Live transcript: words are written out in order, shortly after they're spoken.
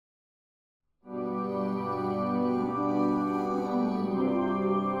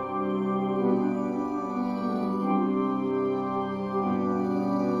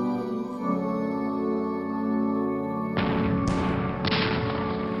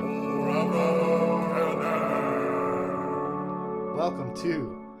welcome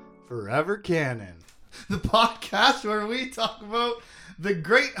to Forever Canon, the podcast where we talk about the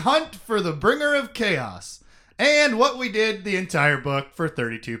great hunt for the bringer of chaos and what we did the entire book for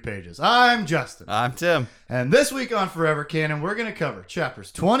 32 pages. I'm Justin. I'm Tim. And this week on Forever Canon, we're going to cover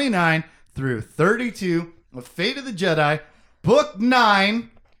chapters 29 through 32 of Fate of the Jedi, Book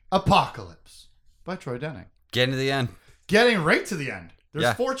 9, Apocalypse, by Troy Denning. Getting to the end. Getting right to the end.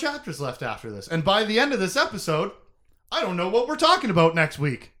 There's 4 Yeah. chapters left after this. And by the end of this episode, I don't know what we're talking about next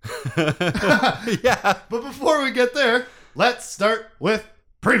week. Yeah. But before we get there, let's start with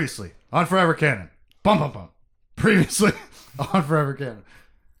previously on Forever Canon. Bum, bum, bum. Previously on Forever Canon.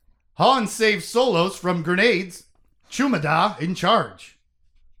 Han saves Solos from grenades. Chumada in charge.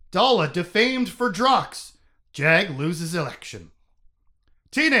 Dala defamed for Drox. Jag loses election.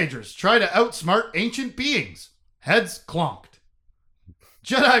 Teenagers try to outsmart ancient beings. Heads clonked.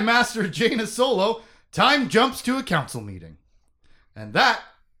 Jedi Master Jaina Solo time jumps to a council meeting. And that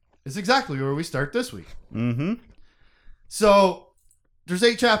is exactly where we start this week. Mm-hmm. So, there's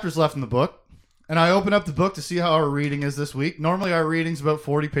 8 chapters left in the book, and I open up the book to see how our reading is this week. Normally, our reading's about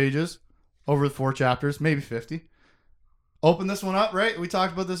 40 pages over the 4 chapters, maybe 50. Open this one up, right? We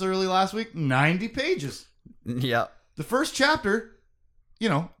talked about this early last week. 90 pages. Yeah. The first chapter,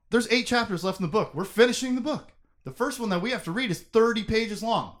 there's 8 chapters left in the book. We're finishing the book. The first one that we have to read is 30 pages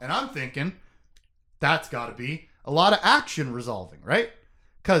long. And I'm thinking, that's got to be a lot of action resolving, right?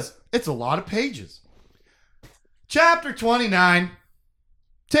 Because it's a lot of pages. Chapter 29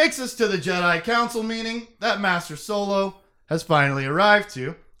 takes us to the Jedi Council meeting that Master Solo has finally arrived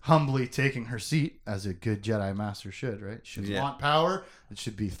to, humbly taking her seat, as a good Jedi Master should, right? Should want power. It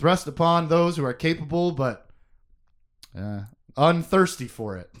should be thrust upon those who are capable, but unthirsty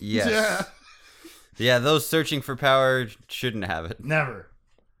for it. Yes. Yeah. Yeah, those searching for power shouldn't have it. Never.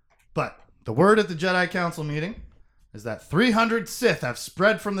 But the word at the Jedi Council meeting is that 300 Sith have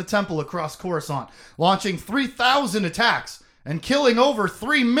spread from the temple across Coruscant, launching 3,000 attacks and killing over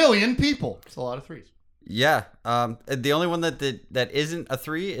 3 million people. It's a lot of threes. Yeah. The only one that isn't a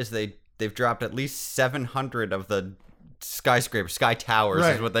 3 is they've dropped at least 700 of the skyscrapers, sky towers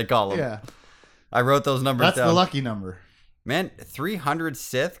is what they call them. Yeah. I wrote those numbers That's down. the lucky number. Man, 300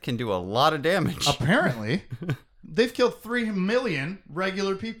 Sith can do a lot of damage. Apparently, they've killed 3 million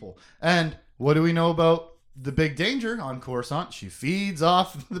regular people. And what do we know about the big danger on Coruscant? She feeds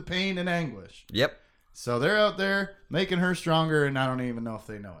off the pain and anguish. Yep. So they're out there making her stronger, and I don't even know if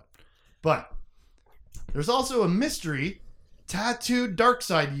they know it. But there's also a mystery tattooed dark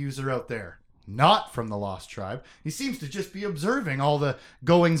side user out there. Not from the Lost Tribe. He seems to just be observing all the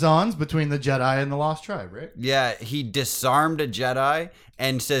goings-ons between the Jedi and the Lost Tribe, right? Yeah, he disarmed a Jedi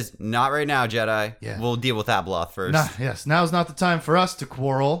and says, "Not right now, Jedi. Yeah. We'll deal with Abeloth first." Yes, now's not the time for us to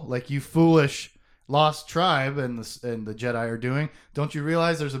quarrel like you foolish Lost Tribe and the Jedi are doing. Don't you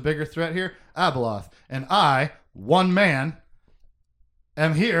realize there's a bigger threat here? Abeloth. And I, one man,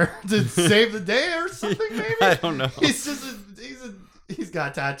 am here to save the day or something, maybe? I don't know. He's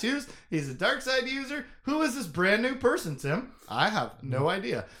got tattoos. He's a dark side user. Who is this brand new person, Tim? I have no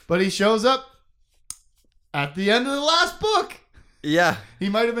idea. But he shows up at the end of the last book. Yeah. He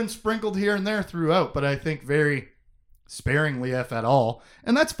might have been sprinkled here and there throughout, but I think very sparingly, if at all.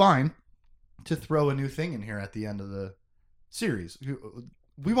 And that's fine to throw a new thing in here at the end of the series.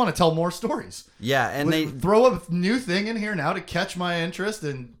 We want to tell more stories. Yeah, and they throw a new thing in here now to catch my interest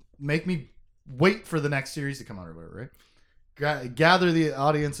and make me wait for the next series to come out or whatever, right? Gather the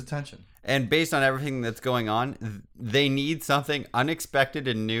audience attention. And based on everything that's going on, they need something unexpected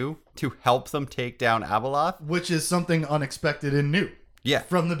and new to help them take down Abeloth. Which is something unexpected and new. Yeah.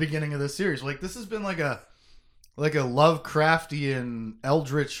 From the beginning of the series. Like, this has been like a Lovecraftian,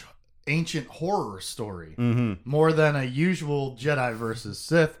 eldritch, ancient horror story. Mm-hmm. More than a usual Jedi versus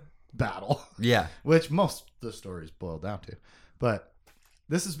Sith battle. Yeah. Which most of the stories boil down to. But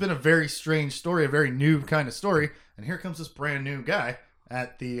this has been a very strange story, a very new kind of story. And here comes this brand new guy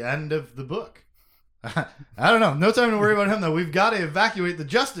at the end of the book. I don't know. No time to worry about him, though. We've got to evacuate the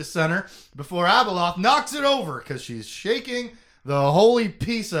Justice Center before Abeloth knocks it over because she's shaking the holy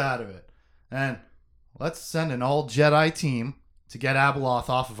piece out of it. And let's send an all-Jedi team to get Abeloth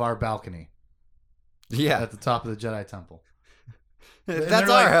off of our balcony. Yeah. At the top of the Jedi Temple.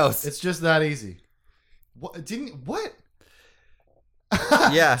 That's our house. It's just that easy. What?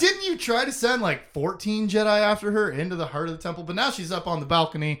 Yeah. Didn't you try to send like 14 Jedi after her into the heart of the temple? But now she's up on the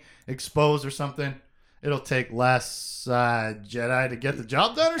balcony, exposed or something. It'll take less Jedi to get the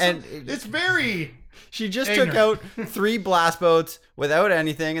job done or something. And it's very... She just ignorant. took out 3 blast boats without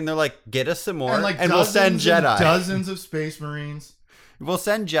anything, and they're like, "Get us some more, and we'll send Jedi." Dozens of space marines. We'll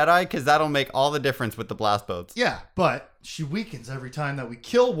send Jedi because that'll make all the difference with the blast boats. Yeah, but she weakens every time that we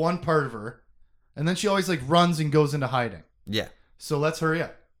kill one part of her, and then she always like runs and goes into hiding. Yeah. So let's hurry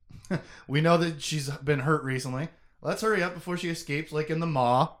up. We know that she's been hurt recently. Let's hurry up before she escapes, like in the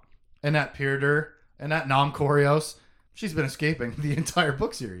Maw, and at Pirder, and at Nom Korios. She's been escaping the entire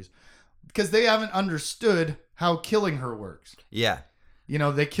book series because they haven't understood how killing her works. Yeah. You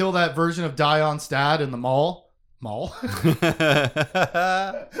know, they kill that version of Dion Stad in the mall.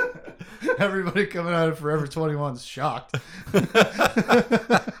 Everybody coming out of Forever 21's shocked.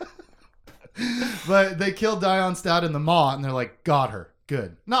 But they killed Dion Stad in the Maw, and they're like, got her.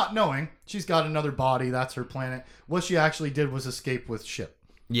 Good. Not knowing she's got another body. That's her planet. What she actually did was escape with ship.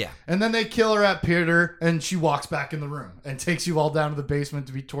 Yeah. And then they kill her at Pirder, and she walks back in the room and takes you all down to the basement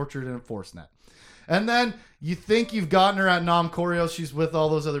to be tortured in a force net. And then you think you've gotten her at Nom Korios. She's with all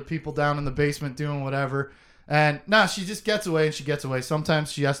those other people down in the basement doing whatever. And she just gets away, and she gets away.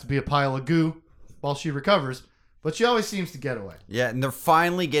 Sometimes she has to be a pile of goo while she recovers, but she always seems to get away. Yeah, and they're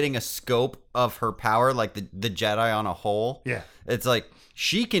finally getting a scope of her power, like the Jedi on a whole. Yeah. It's like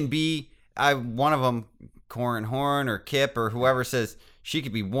she can be, one of them, Corran Horn or Kip or whoever says she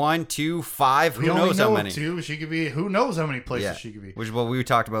could be 1, 2, 5, who knows how many. Two. She could be, who knows how many places she could be. Which is what we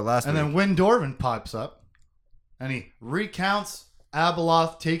talked about last week. And then Wynn Dorvin pops up, and he recounts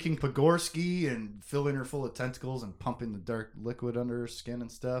Abeloth taking Pogorsky and filling her full of tentacles and pumping the dark liquid under her skin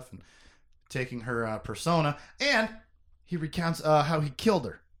and stuff, and taking her persona. And he recounts how he killed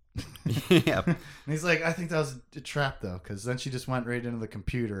her. Yep. And he's like, I think that was a trap, though, because then she just went right into the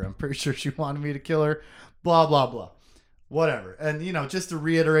computer. I'm pretty sure she wanted me to kill her. Blah, blah, blah. Whatever. And, you know, just to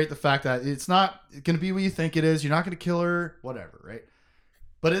reiterate the fact that it's not going to be what you think it is. You're not going to kill her. Whatever, right?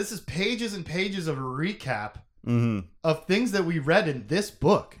 But this is pages and pages of a recap of things that we read in this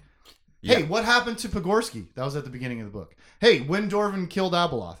book. Yeah. Hey, what happened to Pogorsky? That was at the beginning of the book. Hey, Wynn Dorvin killed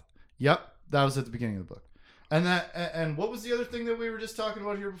Abeloth. Yep, that was at the beginning of the book. And what was the other thing that we were just talking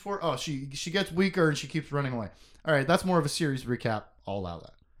about here before? Oh, she gets weaker and she keeps running away. All right, that's more of a series recap. I'll allow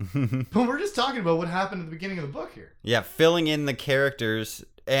that. But we're just talking about what happened at the beginning of the book here. Yeah, filling in the characters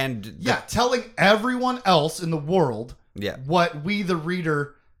and... telling everyone else in the world what we, the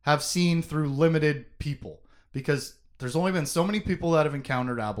reader, have seen through limited people. Because there's only been so many people that have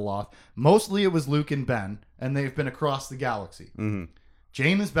encountered Abeloth. Mostly it was Luke and Ben, and they've been across the galaxy. Mm-hmm.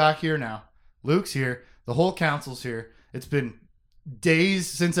 Jane is back here now. Luke's here. The whole council's here. It's been days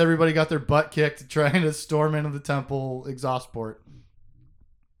since everybody got their butt kicked trying to storm into the temple exhaust port.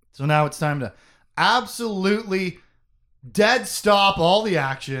 So now it's time to absolutely dead stop all the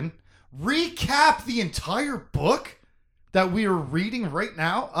action, recap the entire book that we are reading right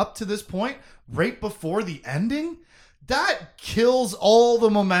now up to this point, right before the ending. That kills all the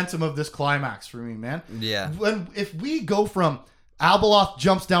momentum of this climax for me, man. Yeah. If we go from Abeloth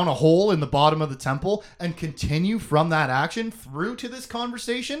jumps down a hole in the bottom of the temple and continue from that action through to this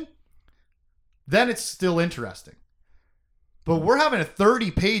conversation, then it's still interesting. But we're having a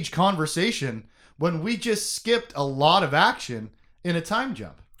 30-page conversation when we just skipped a lot of action in a time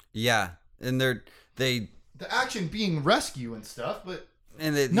jump. Yeah, and the action being rescue and stuff, but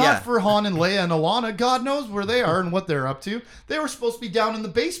and not for Han and Leia and Alana. God knows where they are and what they're up to. They were supposed to be down in the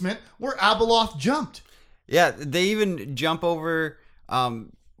basement where Abeloth jumped. Yeah, they even jump over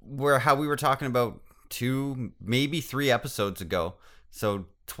how we were talking about 2, maybe 3 episodes ago. So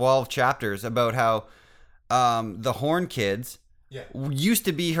 12 chapters about how the Horn kids used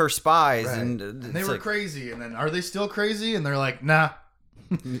to be her spies. Right. And they were crazy. And then are they still crazy? And they're like, nah.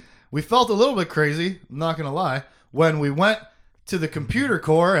 We felt a little bit crazy, I'm not going to lie, when we went to the computer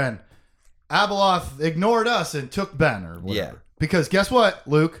core and Abeloth ignored us and took Ben or whatever. Yeah. Because guess what,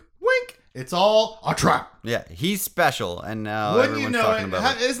 Luke? Wink. It's all a trap. Yeah, he's special, and now everyone's talking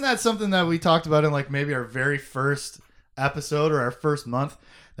about it. Isn't that something that we talked about in like maybe our very first episode or our first month?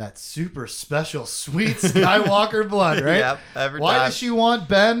 That super special, sweet Skywalker blood, right? Yep, every Why time. does she want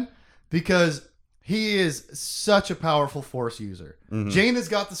Ben? Because he is such a powerful Force user. Mm-hmm. Jane has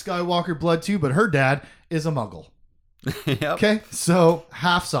got the Skywalker blood too, but her dad is a Muggle. Yep. Okay, so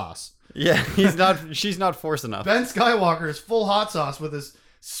half sauce. Yeah, she's not Force enough. Ben Skywalker is full hot sauce with his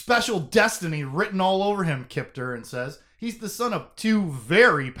special destiny written all over him, Kipter, and says he's the son of 2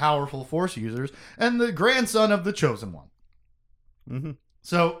 very powerful Force users and the grandson of the Chosen One. Mm-hmm.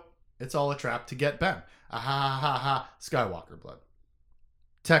 So it's all a trap to get Ben. Ha Skywalker blood.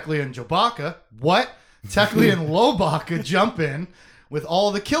 Tekli and Chewbacca. What? Tekli and Lobaka jump in with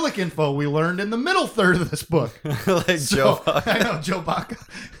all the Killick info we learned in the middle third of this book. Chewbacca. I know, Chewbacca.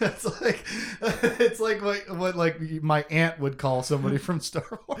 It's like what like my aunt would call somebody from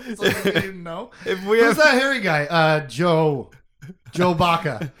Star Wars. Like, I didn't know. Who's that hairy guy? Joe. Joe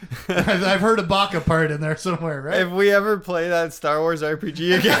Baca. I've heard a Baca part in there somewhere, right? If we ever play that Star Wars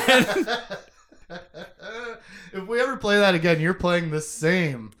RPG again, If we ever play that again, you're playing the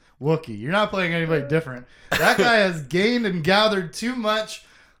same Wookiee. You're not playing anybody different. That guy has gained and gathered too much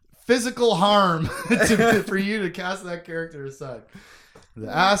physical harm for you to cast that character aside. The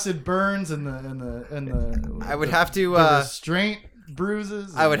acid burns and the I would have to. the restraint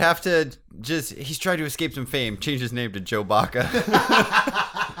bruises. I would have to just. He's trying to escape some fame. Change his name to Joe Baca.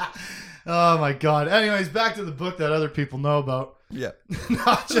 Oh my god. Anyways, back to the book that other people know about. Yeah.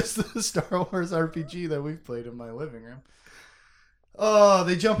 Not just the Star Wars RPG that we've played in my living room. Oh,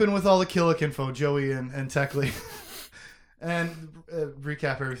 they jump in with all the Killick info, Joey and Techley. And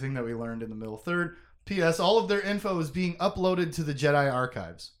recap everything that we learned in the middle third. P.S. All of their info is being uploaded to the Jedi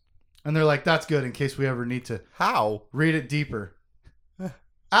archives. And they're like, that's good in case we ever need to How? read it deeper.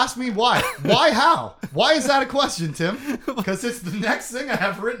 Ask me why. Why how? Why is that a question, Tim? Because it's the next thing I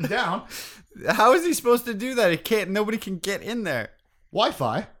have written down. How is he supposed to do that? He can't. Nobody can get in there.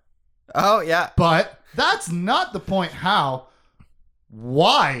 Wi-Fi. Oh yeah. But that's not the point. How?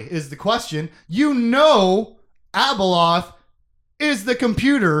 Why is the question. You know Abeloth is the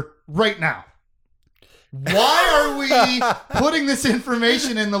computer right now. Why are we putting this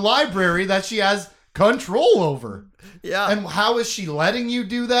information in the library that she has control over? Yeah. And how is she letting you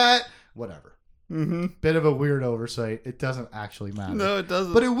do that? Whatever. Mm-hmm. Bit of a weird oversight. It doesn't actually matter. No, it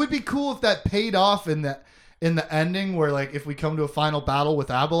doesn't. But it would be cool if that paid off in the ending where, like, if we come to a final battle with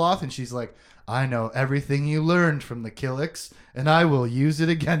Abeloth and she's like, I know everything you learned from the Killicks and I will use it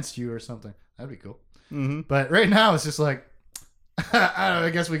against you or something. That'd be cool. Mm-hmm. But right now it's just like, I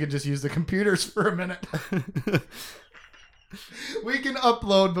guess we could just use the computers for a minute. We can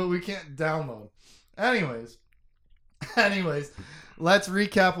upload, but we can't download. Anyways, let's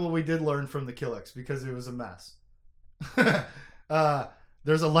recap what we did learn from the Killicks because it was a mess.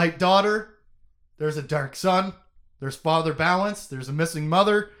 There's a light daughter. There's a dark son. There's father balance. There's a missing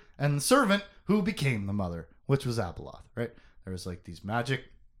mother. And the servant who became the mother, which was Abeloth, right? There was like these magic,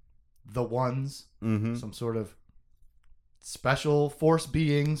 the ones, some sort of special force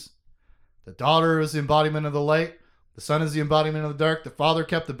beings. The daughter is the embodiment of the light. The son is the embodiment of the dark. The father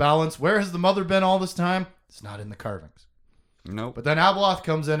kept the balance. Where has the mother been all this time? It's not in the carvings. Nope. But then Abeloth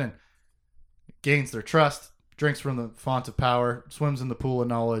comes in and gains their trust, drinks from the font of power, swims in the pool of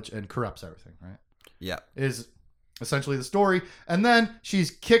knowledge, and corrupts everything, right? Yeah. Is essentially the story. And then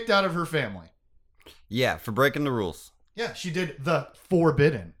she's kicked out of her family. Yeah, for breaking the rules. Yeah, she did the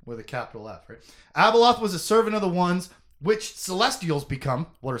forbidden with a capital F, right? Abeloth was a servant of the ones which Celestials become.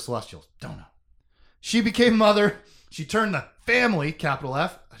 What are Celestials? Don't know. She became mother. She turned the family, capital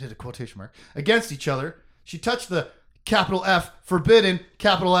F, I did a quotation mark, against each other. She touched the capital F, forbidden,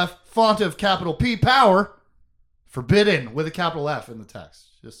 capital F, font of capital P, power, forbidden with a capital F in the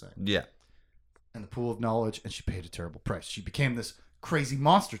text. Just saying. Yeah. And the pool of knowledge, and she paid a terrible price. She became this crazy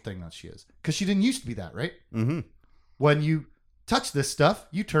monster thing that she is. Because she didn't used to be that, right? Mm-hmm. When you touch this stuff,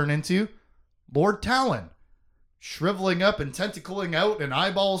 you turn into Lord Talon, shriveling up and tentacling out, and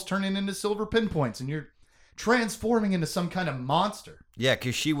eyeballs turning into silver pinpoints, and you're transforming into some kind of monster. Yeah,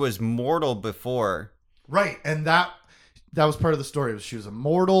 because she was mortal before. Right, and that was part of the story. She was a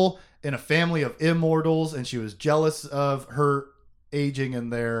mortal in a family of immortals, and she was jealous of her aging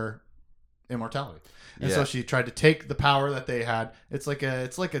and their immortality. And so she tried to take the power that they had. It's like a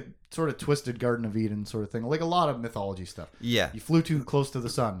sort of twisted Garden of Eden sort of thing, like a lot of mythology stuff. Yeah. You flew too close to the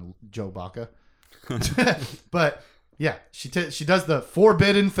sun, Joe Baca. But yeah, she does the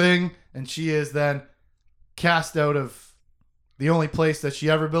forbidden thing, and she is then cast out of the only place that she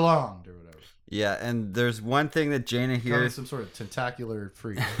ever belonged, or whatever. Yeah, and there's one thing that Jaina hears. Some sort of tentacular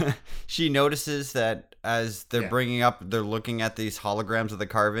freak. She notices that as they're they're looking at these holograms of the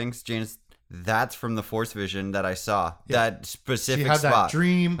carvings. Jaina's, that's from the Force vision that I saw. Yeah. That specific she had spot that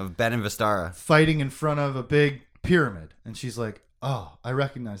dream of Ben and Vistara fighting in front of a big pyramid, and she's like, "Oh, I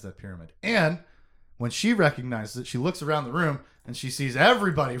recognize that pyramid." And when she recognizes it, she looks around the room and she sees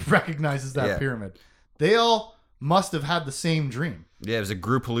everybody recognizes that pyramid. They all must have had the same dream. Yeah, it was a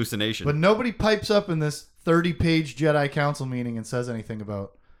group hallucination. But nobody pipes up in this 30-page Jedi Council meeting and says anything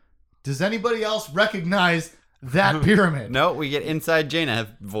about, does anybody else recognize that pyramid? No, we get inside Jaina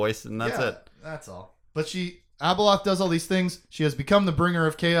voice, and that's it. That's all. But Abeloth does all these things. She has become the bringer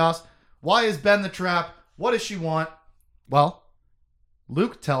of chaos. Why is Ben the trap? What does she want? Well,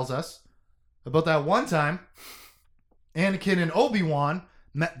 Luke tells us about that one time Anakin and Obi-Wan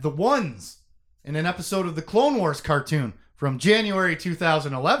met the Ones in an episode of the Clone Wars cartoon from January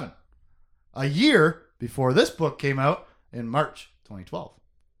 2011, a year before this book came out in March 2012.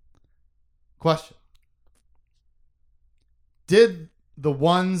 Question. did the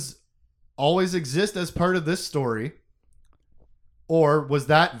ones always exist as part of this story? Or was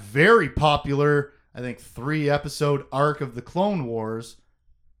that very popular, I think, 3-episode arc of the Clone Wars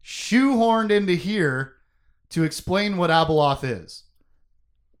shoehorned into here to explain what Abeloth is?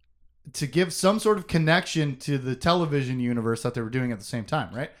 To give some sort of connection to the television universe that they were doing at the same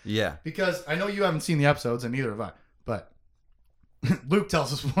time, right? Yeah. Because I know you haven't seen the episodes, and neither have I. But Luke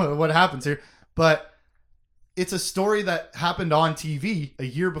tells us what happens here. But it's a story that happened on TV a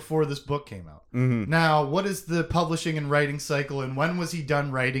year before this book came out. Mm-hmm. Now, what is the publishing and writing cycle, and when was he done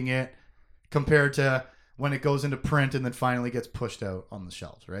writing it compared to when it goes into print and then finally gets pushed out on the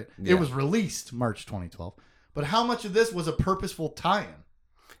shelves, right? Yeah. It was released March 2012. But how much of this was a purposeful tie-in?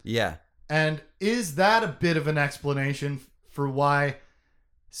 Yeah. And is that a bit of an explanation for why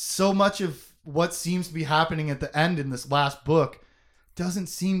so much of what seems to be happening at the end in this last book doesn't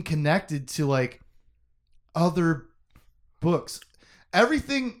seem connected to like other books?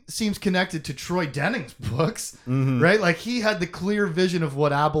 Everything seems connected to Troy Denning's books, right? Like he had the clear vision of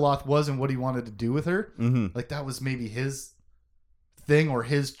what Abeloth was and what he wanted to do with her. Like that was maybe his thing or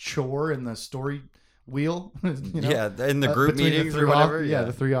his chore in the story wheel. You know? Yeah, in the group Between meetings the or whatever. yeah,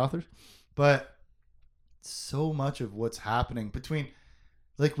 the 3 authors. But so much of what's happening between,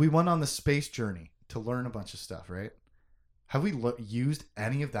 like, we went on the space journey to learn a bunch of stuff, right? Have we used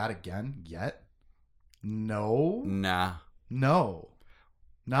any of that again yet? No. Nah. No.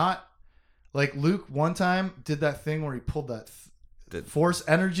 Not like Luke one time did that thing where he pulled that force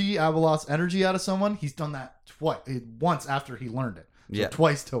energy, Abeloth's energy out of someone. He's done that once after he learned it. So Yeah.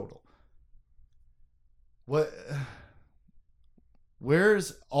 twice total. What?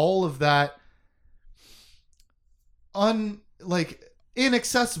 Where's all of that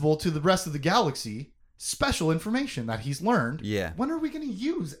inaccessible to the rest of the galaxy special information that he's learned? Yeah. When are we going to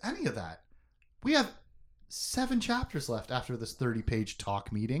use any of that? We have 7 chapters left after this 30-page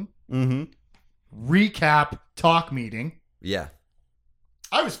talk meeting. Recap talk meeting. Yeah.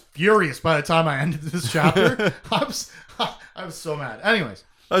 I was furious by the time I ended this chapter. I was so mad. Anyways.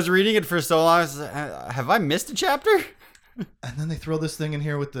 I was reading it for so long. I was like, have I missed a chapter? And then they throw this thing in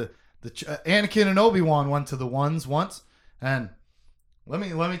here with the Anakin and Obi-Wan went to the ones once, and let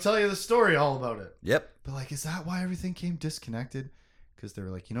me tell you the story all about it. Yep. But like, is that why everything came disconnected? Because they were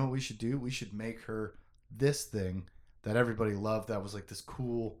like, you know what we should do? We should make her this thing that everybody loved. That was like this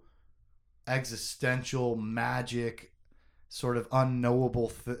cool existential magic, sort of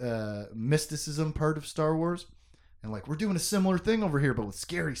unknowable mysticism part of Star Wars. And like, we're doing a similar thing over here, but with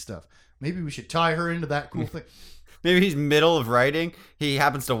scary stuff. Maybe we should tie her into that cool thing. Maybe he's middle of writing. He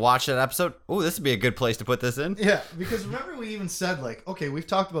happens to watch that episode. Oh, this would be a good place to put this in. Yeah, because remember we even said like, okay, we've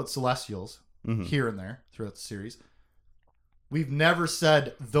talked about Celestials here and there throughout the series. We've never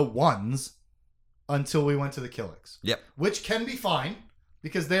said the ones until we went to the Killiks. Yep. Which can be fine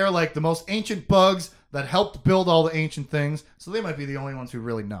because they are like the most ancient bugs that helped build all the ancient things. So they might be the only ones who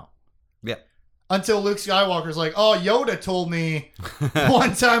really know. Yep. Until Luke Skywalker's like, oh, Yoda told me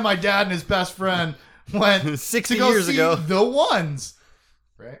one time my dad and his best friend went 60 to go years see ago. the ones.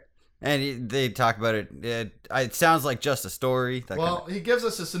 Right? And they talk about it. It sounds like just a story. Well, he gives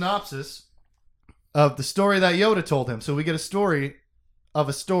us a synopsis of the story that Yoda told him. So we get a story of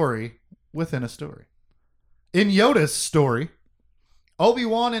a story within a story. In Yoda's story,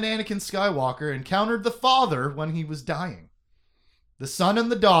 Obi-Wan and Anakin Skywalker encountered the father when he was dying. The son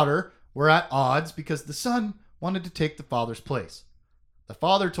and the daughter were at odds because the son wanted to take the father's place. The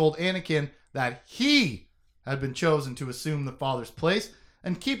father told Anakin that he had been chosen to assume the father's place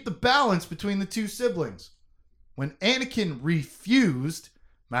and keep the balance between the two siblings. When Anakin refused,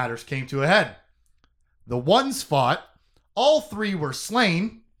 matters came to a head. The ones fought, all 3 were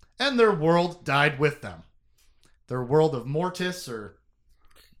slain, and their world died with them. Their world of Mortis or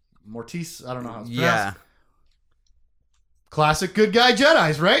Mortis, I don't know how it's pronounced. Yeah. Classic good guy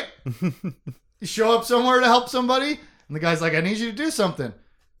Jedis, right? You show up somewhere to help somebody, and the guy's like, I need you to do something.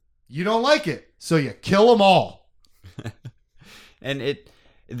 You don't like it, so you kill them all. And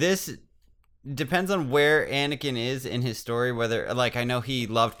this depends on where Anakin is in his story, whether, like, I know he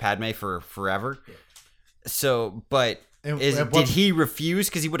loved Padme for forever. So, but did he refuse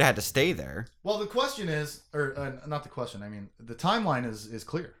because he would have had to stay there? Well, the question is, or not the question, I mean, the timeline is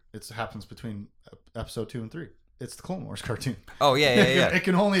clear. It happens between episode 2 and 3. It's the Clone Wars cartoon. Oh, yeah. It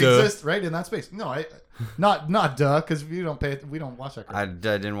can only exist right in that space. No, not duh, because we don't watch that cartoon. I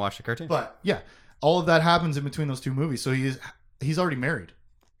didn't watch the cartoon. But yeah, all of that happens in between those 2 movies. So he's already married.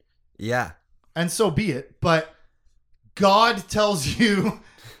 Yeah. And so be it. But God tells you,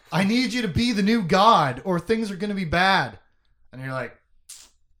 I need you to be the new God or things are going to be bad. And you're like,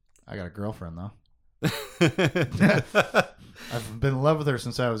 I got a girlfriend though. I've been in love with her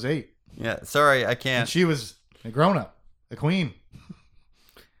since I was 8. Yeah, sorry, I And can't. she was a grown-up, a queen.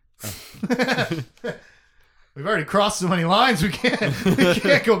 We've already crossed so many lines, we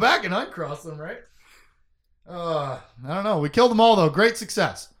can't go back and uncross them, right? I don't know. We killed them all, though. Great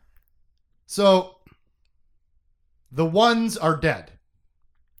success. So, the ones are dead,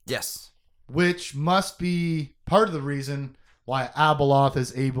 Yes. which must be part of the reason why Abeloth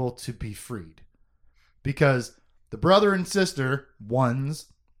is able to be freed. Because the brother and sister, ones,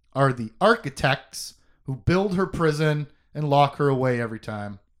 are the architects who build her prison and lock her away every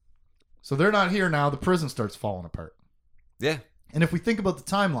time. So they're not here now. The prison starts falling apart. Yeah. And if we think about the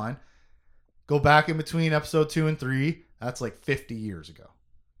timeline, go back in between episode 2 and 3, that's like 50 years ago.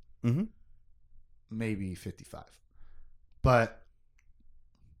 Mm-hmm. Maybe 55. But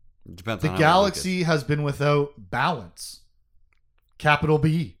Depends the on how we look galaxy has been without balance. Capital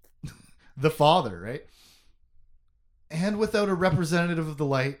B. The Father, right? And without a representative of the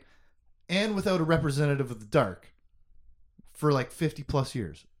light, and without a representative of the dark for like 50 plus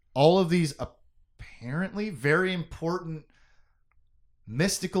years. All of these apparently very important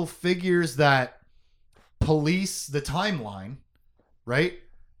mystical figures that police the timeline, right?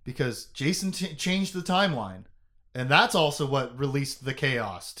 Because Jason changed the timeline, and that's also what released the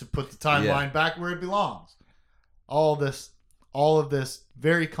chaos to put the timeline back where it belongs. All of this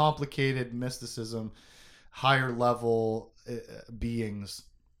very complicated mysticism, higher level beings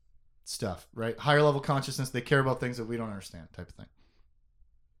stuff, right? Higher level consciousness, they care about things that we don't understand, type of thing.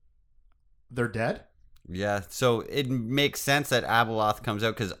 They're dead? Yeah, so it makes sense that Abeloth comes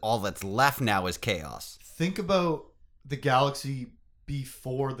out because all that's left now is chaos. Think about the galaxy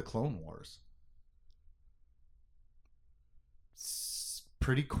before the Clone Wars.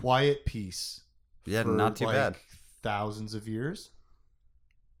 Pretty quiet peace. Yeah, for not too bad. Thousands of years.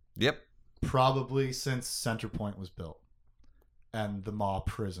 Yep. Probably since Centerpoint was built. And the Maw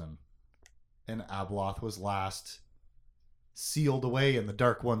prison. And Abeloth was last sealed away in the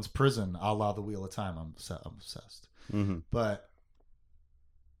Dark One's prison, a la the Wheel of Time. I'm obsessed. Mm-hmm. But,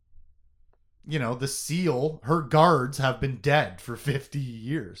 you know, the seal, her guards have been dead for 50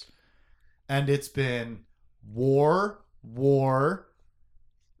 years. And it's been war,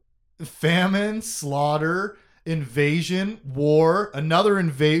 famine, slaughter, invasion, war, another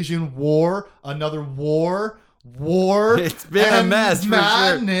invasion, war, another war. It's been a mess, for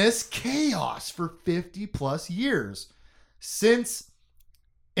madness, chaos for 50 plus years. Since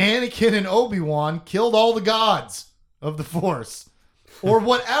Anakin and Obi-Wan killed all the gods of the Force. Or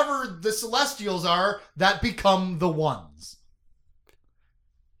whatever the Celestials are that become the ones.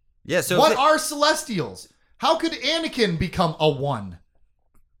 Yeah, so what are Celestials? How could Anakin become a one?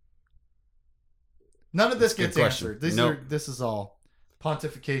 None of this gets answered. This is all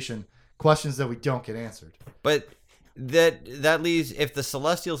pontification. Questions that we don't get answered. But that leaves, if the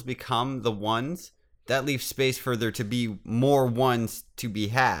Celestials become the ones, that leaves space for there to be more ones to be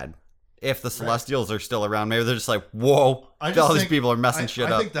had. If the Celestials are still around, maybe they're just like, whoa, all these people are messing shit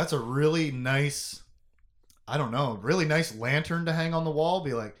up. I think that's a really nice, really nice lantern to hang on the wall.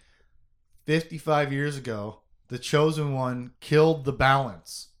 Be like, 55 years ago, the Chosen One killed the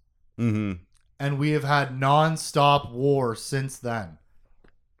balance. Mm-hmm. And we have had non-stop war since then.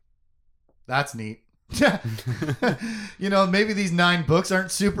 That's neat. You know, maybe these 9 books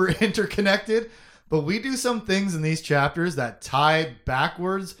aren't super interconnected, but we do some things in these chapters that tie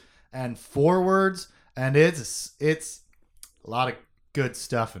backwards and forwards, and it's a lot of good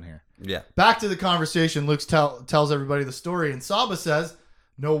stuff in here. Yeah. Back to the conversation, Luke tells everybody the story, and Saba says,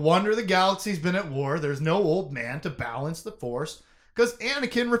 no wonder the galaxy's been at war. There's no old man to balance the Force, because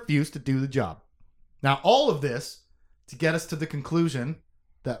Anakin refused to do the job. Now, all of this to get us to the conclusion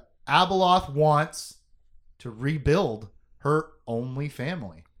that Abeloth wants to rebuild her only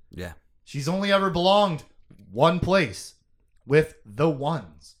family. Yeah. She's only ever belonged one place with the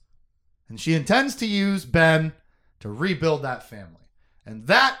ones. And she intends to use Ben to rebuild that family. And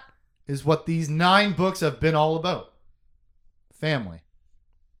that is what these 9 books have been all about. Family.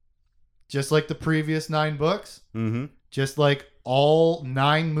 Just like the previous 9 books. Mm-hmm. Just like all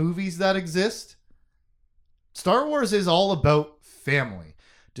 9 movies that exist. Star Wars is all about family.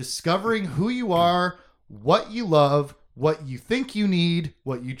 Discovering who you are, what you love, what you think you need,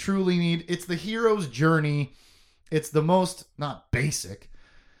 what you truly need. It's the hero's journey. It's the most, not basic,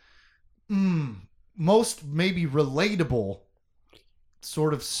 most maybe relatable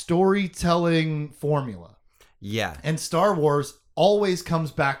sort of storytelling formula. Yeah. And Star Wars always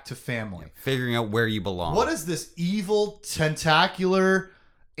comes back to family. Figuring out where you belong. What does this evil, tentacular,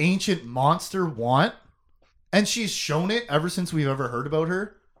 ancient monster want? And she's shown it ever since we've ever heard about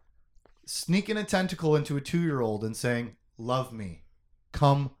her. sneaking a tentacle into a 2-year-old and saying, "Love me,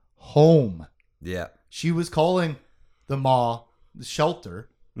 come home." Yeah. She was calling the shelter,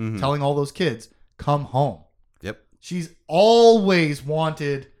 telling all those kids, "Come home." Yep. She's always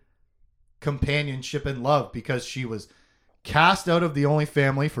wanted companionship and love because she was cast out of the only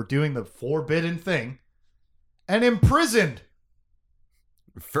family for doing the forbidden thing and imprisoned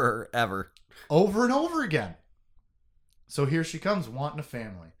Forever. over and over again. So here she comes wanting a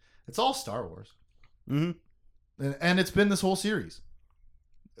family. It's all Star Wars. And it's been this whole series.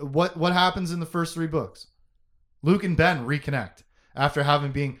 What happens in the first 3 books? Luke and Ben reconnect after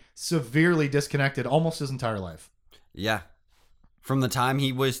having been severely disconnected almost his entire life. Yeah. From the time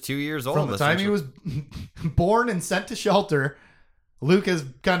he was 2 years old. From the time he was born and sent to shelter, Luke has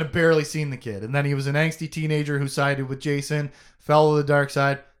kind of barely seen the kid. And then he was an angsty teenager who sided with Jason, fell to the dark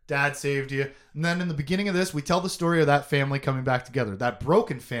side. Dad saved you. And then in the beginning of this, we tell the story of that family coming back together, that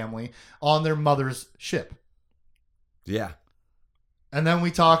broken family on their mother's ship. Yeah. And then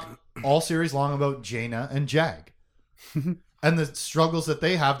we talk all series long about Jaina and Jag and the struggles that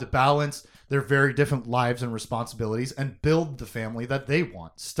they have to balance their very different lives and responsibilities and build the family that they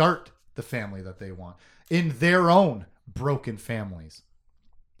want, start the family that they want in their own broken families.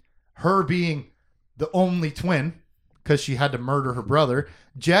 Her being the only twin because she had to murder her brother,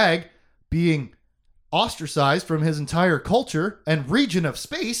 Jag being ostracized from his entire culture and region of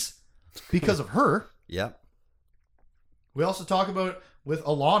space because of her. Yep. We also talk about it with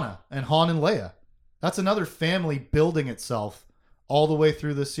Alana and Han and Leia. That's another family building itself all the way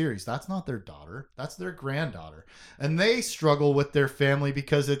through this series. That's not their daughter. That's their granddaughter. And they struggle with their family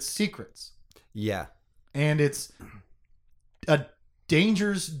because it's secrets. Yeah. And it's a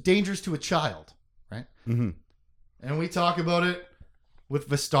dangers to a child, right? Mm-hmm. And we talk about it with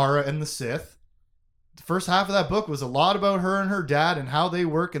Vistara and the Sith. The first half of that book was a lot about her and her dad and how they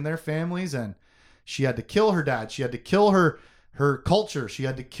work in their families. And she had to kill her dad. She had to kill her culture. She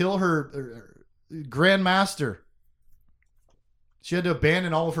had to kill her grandmaster. She had to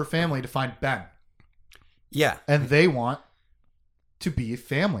abandon all of her family to find Ben. Yeah. And they want to be a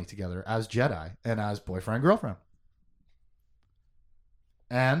family together as Jedi and as boyfriend and girlfriend.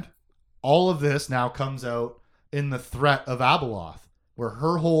 And all of this now comes out in the threat of Abeloth, where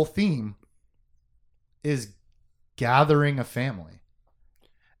her whole theme is gathering a family.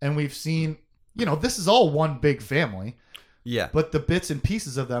 And we've seen, this is all one big family. Yeah. But the bits and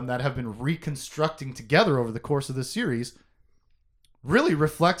pieces of them that have been reconstructing together over the course of this series really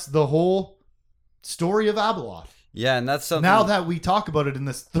reflects the whole story of Abeloth. Yeah, and that's something... Now that we talk about it in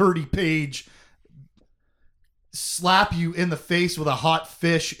this 30-page slap you in the face with a hot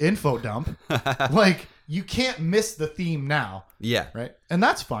fish info dump, like, you can't miss the theme now. Yeah. Right? And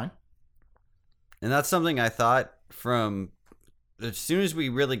that's fine. And that's something I thought from as soon as we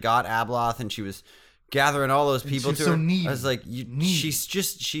really got Abeloth and she was gathering all those people to her. Needy. I was like,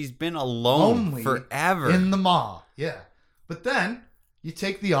 she's been alone Lonely forever. In the maw. Yeah. But then you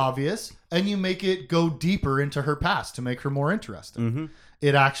take the obvious and you make it go deeper into her past to make her more interesting. Mm-hmm.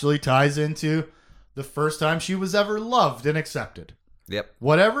 It actually ties into the first time she was ever loved and accepted. Yep.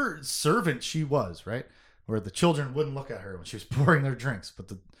 Whatever servant she was, right? Where the children wouldn't look at her when she was pouring their drinks. But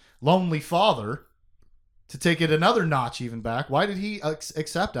the lonely father, to take it another notch even back, why did he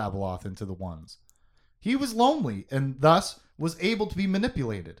accept Abeloth into the ones? He was lonely and thus was able to be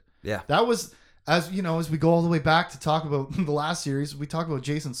manipulated. Yeah. That was, as we go all the way back to talk about the last series, we talk about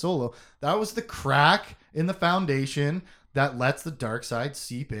Jason Solo. That was the crack in the foundation that lets the dark side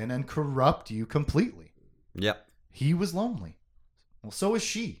seep in and corrupt you completely. Yep. He was lonely. Well, so is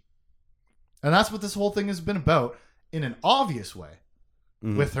she. And that's what this whole thing has been about in an obvious way.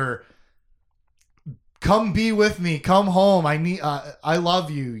 Mm-hmm. With her, come be with me, come home. I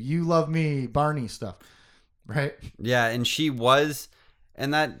love you. You love me. Barney stuff. Right? Yeah, and she was,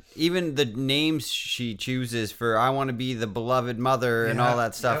 and that even the names she chooses for I want to be the beloved mother and all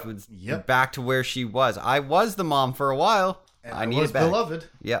that stuff was back to where she was. I was the mom for a while. And I was beloved.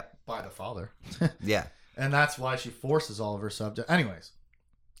 Yep. By the father. Yeah. And that's why she forces all of her subjects. Anyways,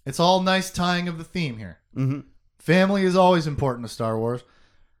 it's all nice tying of the theme here. Mm-hmm. Family is always important to Star Wars.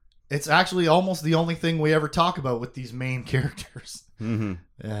 It's actually almost the only thing we ever talk about with these main characters. Mm-hmm.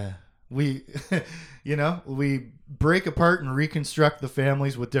 We, we break apart and reconstruct the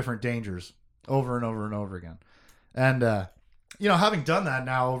families with different dangers over and over and over again. And, having done that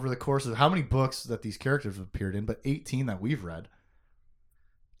now over the course of how many books that these characters have appeared in, but 18 that we've read,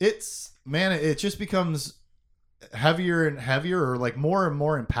 it just becomes heavier and heavier, or like more and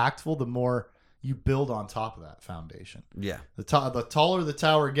more impactful the more you build on top of that foundation. Yeah. The taller the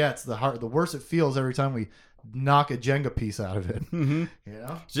tower gets, the worse it feels every time we knock a Jenga piece out of it. Mm-hmm. You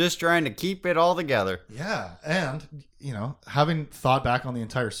know? Just trying to keep it all together. Yeah. And, having thought back on the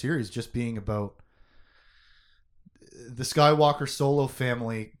entire series just being about the Skywalker Solo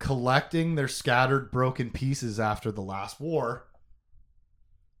family collecting their scattered, broken pieces after the last war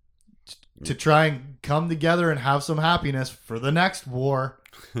to try and come together and have some happiness for the next war.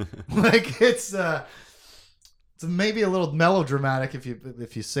 Like it's maybe a little melodramatic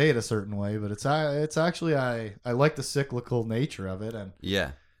if you say it a certain way, but it's actually I like the cyclical nature of it, and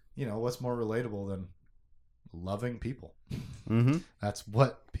Yeah. What's more relatable than loving people? Mm-hmm. That's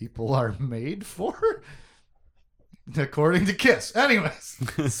what people are made for, according to Kiss. Anyways,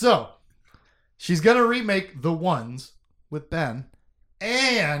 so she's gonna remake The Ones with Ben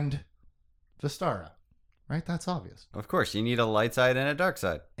and Vistara, right? That's obvious. Of course, you need a light side and a dark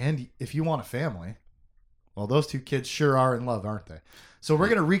side. And if you want a family, well, those two kids sure are in love, aren't they? So we're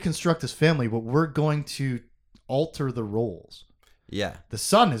going to reconstruct this family, but we're going to alter the roles. Yeah. The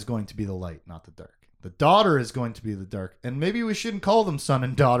son is going to be the light, not the dark. The daughter is going to be the dark. And maybe we shouldn't call them son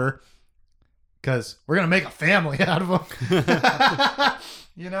and daughter because we're going to make a family out of them.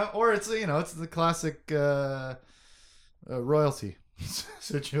 Or it's, it's the classic royalty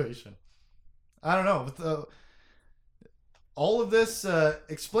situation. I don't know. But all of this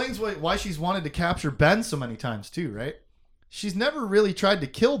explains why she's wanted to capture Ben so many times too, right? She's never really tried to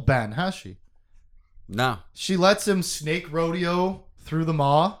kill Ben, has she? No. She lets him snake rodeo through the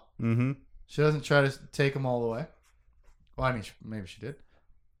maw. Mm-hmm. She doesn't try to take him all the way. Well, I mean, maybe she did.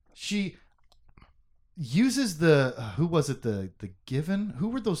 She uses who was it? The Given? Who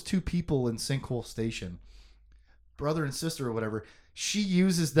were those two people in Sinkhole Station? Brother and sister or whatever. She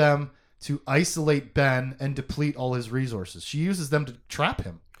uses them to isolate Ben and deplete all his resources. She uses them to trap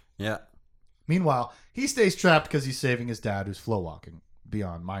him. Yeah. Meanwhile, he stays trapped because he's saving his dad, who's flow walking,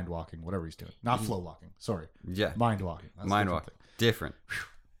 beyond mind walking, whatever he's doing. Not flow walking, sorry. Yeah. Mind walking. Mind walking. Different.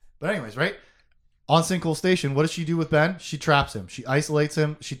 But anyways, right? On Sinkhole Station, what does she do with Ben? She traps him. She isolates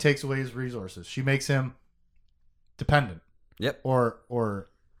him. She takes away his resources. She makes him dependent. Yep. Or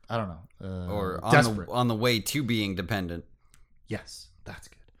I don't know. Or desperate. on the way to being dependent. Yes, that's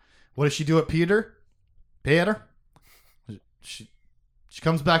good. What does she do at Peter? She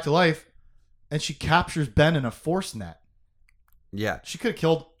comes back to life, and she captures Ben in a force net. Yeah. She could have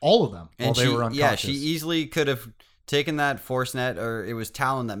killed all of them while they were unconscious. Yeah, she easily could have taken that force net, or it was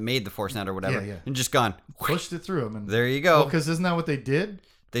Talon that made the force net or whatever, and just gone. Pushed it through him. And, there you go. Because isn't that what they did?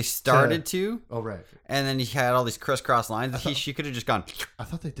 They started to. Oh, right. And then he had all these crisscross lines. She could have just gone. I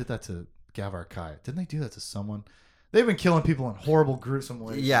thought they did that to Gavar Kai. Didn't they do that to someone? They've been killing people in horrible, gruesome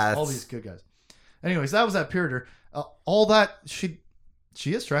ways. Yeah. All these good guys. Anyways, that was that Peter. All that, she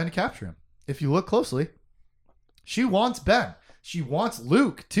is trying to capture him. If you look closely, she wants Ben. She wants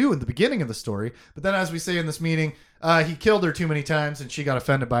Luke, too, in the beginning of the story. But then, as we say in this meeting, he killed her too many times, and she got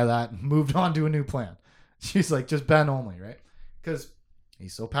offended by that and moved on to a new plan. She's like, just Ben only, right? Because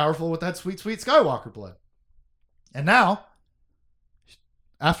he's so powerful with that sweet, sweet Skywalker blood. And now,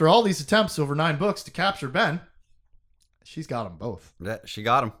 after all these attempts over 9 books to capture Ben, she's got them both. Yeah, she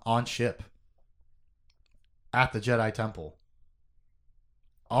got him. On ship. At the Jedi Temple.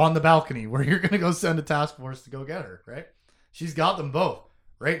 On the balcony where you're going to go send a task force to go get her, right? She's got them both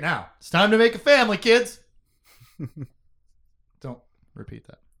right now. It's time to make a family, kids. Don't repeat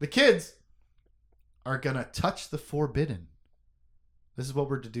that. The kids are going to touch the forbidden. This is what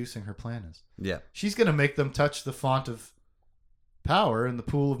we're deducing her plan is. Yeah. She's going to make them touch the font of power in the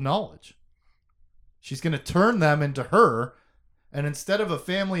pool of knowledge. She's going to turn them into her, and instead of a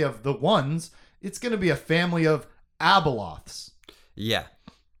family of the Ones, it's going to be a family of Abeloths. Yeah.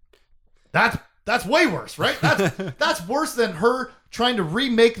 That's way worse, right? That's worse than her trying to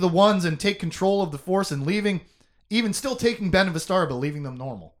remake the Ones and take control of the Force and leaving, even still taking Ben and Vistara, but leaving them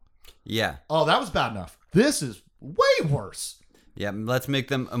normal. Yeah. Oh, that was bad enough. This is way worse. Yeah, let's make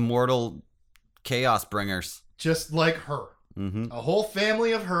them immortal chaos bringers. Just like her. Mm-hmm. A whole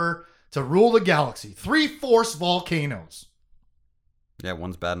family of her to rule the galaxy. 3 Force volcanoes. Yeah,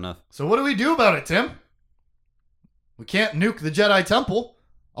 one's bad enough. So what do we do about it, Tim? We can't nuke the Jedi Temple.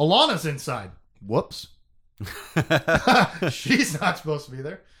 Alana's inside. Whoops. She's not supposed to be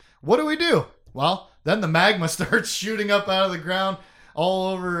there. What do we do? Well, then the magma starts shooting up out of the ground all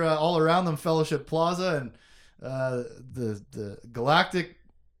over, all around them, Fellowship Plaza, and the galactic.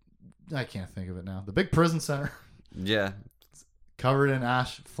 I can't think of it now. The big prison center. Yeah. Covered in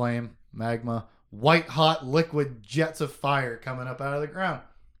ash, flame, magma, white hot liquid jets of fire coming up out of the ground.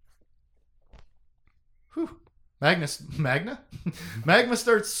 Whew. Magma? Magma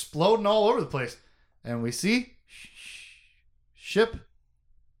starts exploding all over the place. And we see ship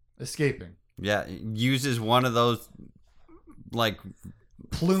escaping. Yeah, uses one of those like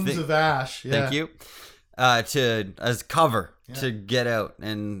Plumes of ash. Yeah. thank you to as cover to get out,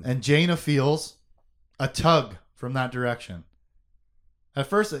 and Jaina feels a tug from that direction. At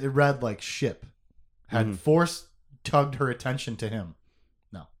first, it read like ship had force tugged her attention to him.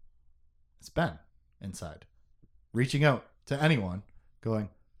 No, it's Ben inside, reaching out to anyone, going,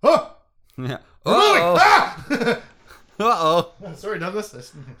 "Oh, yeah. oh, ah!" Uh-oh. Sorry, Douglas. I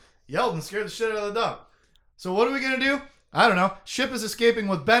yelled and scared the shit out of the dog. So what are we gonna do? I don't know. Ship is escaping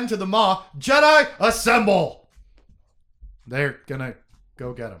with Ben to the Maw. Jedi, assemble! They're gonna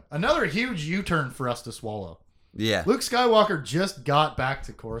go get him. Another huge U-turn for us to swallow. Yeah. Luke Skywalker just got back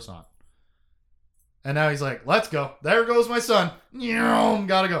to Coruscant. And now he's like, let's go. There goes my son.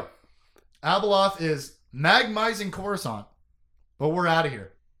 Gotta go. Abeloth is magmizing Coruscant. But we're out of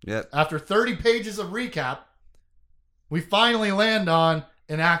here. Yep. After 30 pages of recap, we finally land on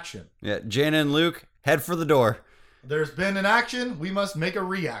an action. Yeah. Jaina and Luke head for the door. There's been an action. We must make a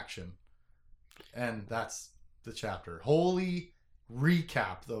reaction. And that's the chapter. Holy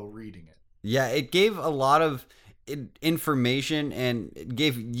recap, though, reading it. Yeah, it gave a lot of information, and it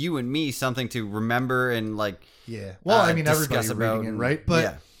gave you and me something to remember and like. Yeah. Well, I mean, everybody's about reading it, right? But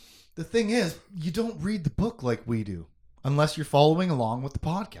yeah. The thing is, you don't read the book like we do unless you're following along with the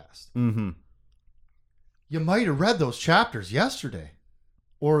podcast. Mm-hmm. You might have read those chapters yesterday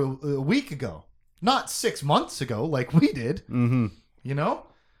or a week ago, not 6 months ago like we did. Mm-hmm. You know?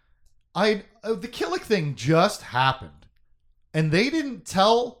 The Killick thing just happened. And they didn't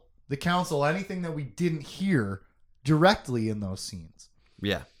tell the council anything that we didn't hear directly in those scenes.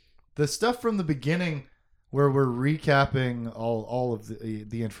 Yeah. The stuff from the beginning where we're recapping all of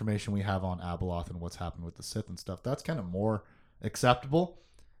the information we have on Abeloth and what's happened with the Sith and stuff, that's kind of more acceptable.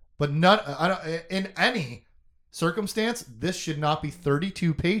 But in any circumstance, this should not be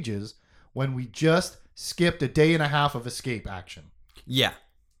 32 pages when we just skipped a day and a half of escape action. Yeah.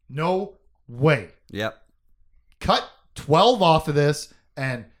 No way. Yep. Cut 12 off of this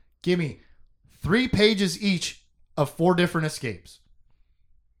and give me 3 pages each of 4 different escapes.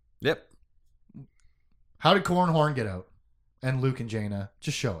 Yep. How did Cornhorn get out? And Luke and Jaina?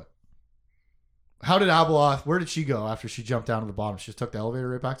 Just show it. How did Abeloth, where did she go after she jumped down to the bottom? She just took the elevator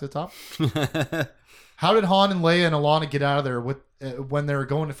right back to the top? How did Han and Leia and Alana get out of there when they were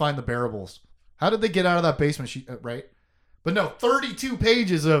going to find the Bearables? How did they get out of that basement? Right? But no, 32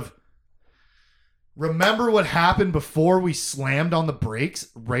 pages of remember what happened before we slammed on the brakes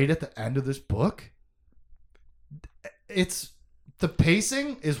right at the end of this book? The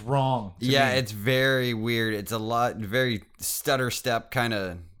pacing is wrong. Yeah, me. it's very weird. It's a lot, very stutter step kind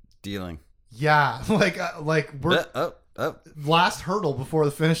of dealing. Yeah, like we're last hurdle before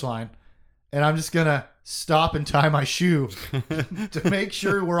the finish line, and I'm just gonna stop and tie my shoe to make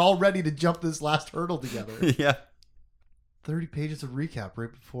sure we're all ready to jump this last hurdle together. Yeah. 30 pages of recap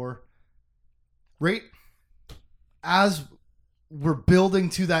right as we're building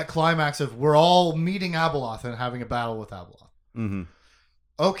to that climax of we're all meeting Abeloth and having a battle with Abeloth. Mm-hmm.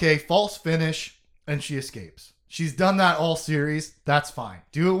 Okay, false finish, and she escapes. She's done that all series. That's fine.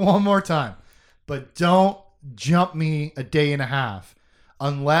 Do it one more time. But don't jump me a day and a half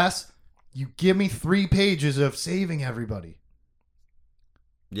unless you give me 3 pages of saving everybody.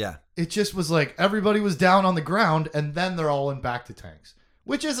 Yeah. It just was like everybody was down on the ground and then they're all in back to tanks,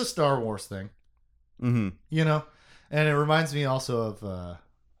 which is a Star Wars thing. Mm-hmm. You know? And it reminds me also of,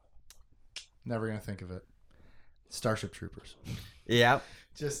 never going to think of it, Starship Troopers. Yeah.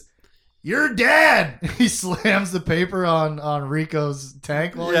 Just, you're dead! He slams the paper on Rico's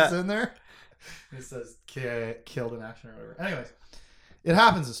tank while he's in there. It says killed in action or whatever. Anyways, it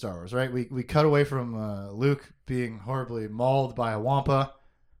happens in Star Wars, right? We cut away from Luke being horribly mauled by a Wampa.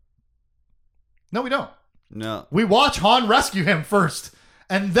 No, we don't. No. We watch Han rescue him first,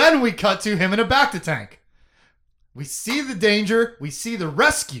 and then we cut to him in a Bacta-tank. We see the danger, we see the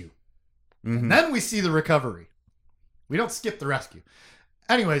rescue, and then we see the recovery. We don't skip the rescue.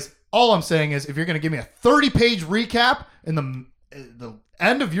 Anyways, all I'm saying is if you're going to give me a 30-page recap in the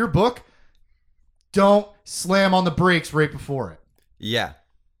end of your book, don't slam on the brakes right before it. Yeah.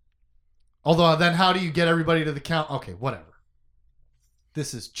 Although then how do you get everybody to the count? Okay, whatever.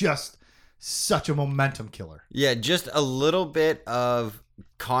 This is just such a momentum killer. Yeah, just a little bit of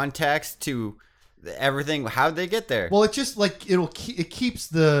context to everything. How'd they get there? Well, it just like it keeps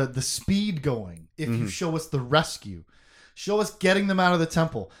the speed going if you show us the rescue. Show us getting them out of the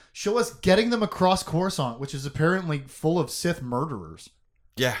temple. Show us getting them across Coruscant, which is apparently full of Sith murderers.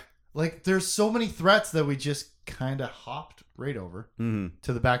 Yeah. Like, there's so many threats that we just kind of hopped right over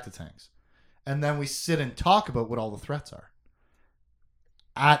to the Bacta tanks. And then we sit and talk about what all the threats are.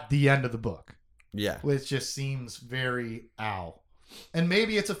 at the end of the book, Yeah. which just seems very ow. And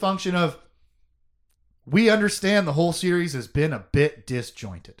maybe it's a function of we understand the whole series has been a bit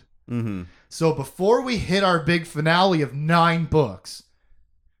disjointed. Mm-hmm. So before we hit our big finale of 9 books,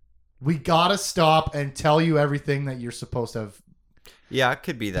 we gotta stop and tell you everything that you're supposed to have Yeah, it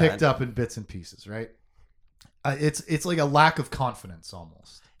could be that. picked up in bits and pieces, right? It's like a lack of confidence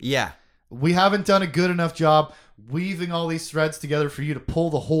almost. Yeah. We haven't done a good enough job weaving all these threads together for you to pull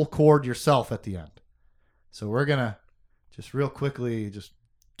the whole cord yourself at the end. So we're gonna just real quickly just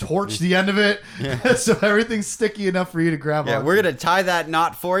torch the end of it so everything's sticky enough for you to grab Yeah, on. we're going to tie that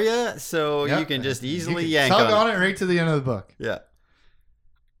knot for you so Yep. you can just easily You can yank tug on on it right to the end of the book. Yeah.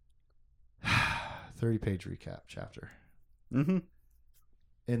 30-page recap chapter. Mm-hmm.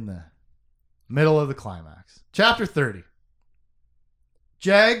 In the middle of the climax. Chapter 30.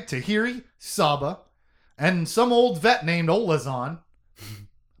 Jag, Tahiri, Saba, and some old vet named Olazon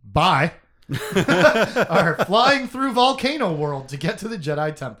bye, are flying through Volcano World to get to the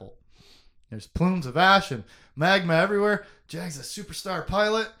Jedi Temple. There's plumes of ash and magma everywhere. Jag's a superstar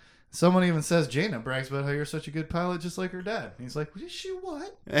pilot. Someone even says Jaina brags about how you're such a good pilot just like her dad. And he's like, she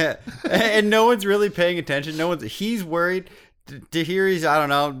what? Yeah. And no one's really paying attention. He's worried. Tahiri's, I don't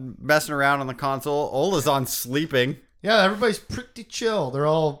know, messing around on the console. Olazon's sleeping. Yeah, everybody's pretty chill. They're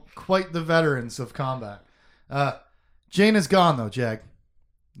all quite the veterans of combat. Jaina's gone, though, Jag.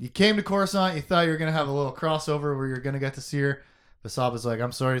 You came to Coruscant. You thought you were going to have a little crossover where you're going to get to see her. But Saba's like,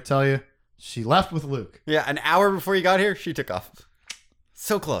 I'm sorry to tell you. She left with Luke. Yeah, an hour before you got here, she took off.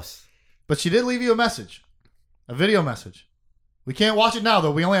 So close. But she did leave you a message. A video message. We can't watch it now,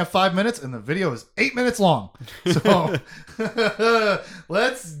 though. We only have 5 minutes, and the video is 8 minutes long. So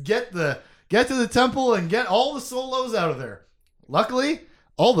let's get to the temple and get all the solos out of there. Luckily,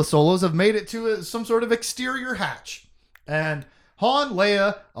 all the solos have made it to some sort of exterior hatch. And Han,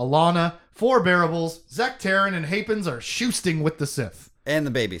 Leia, Alana, 4 Bearables, Zek Terran, and Hapens are shoosting with the Sith. And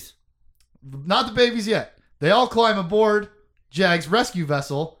the babies. Not the babies yet. They all climb aboard Jag's rescue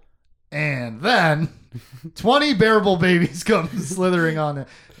vessel, and then 20 bearable babies come slithering on it,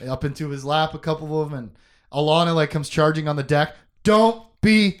 up into his lap, a couple of them, and Alana comes charging on the deck. Don't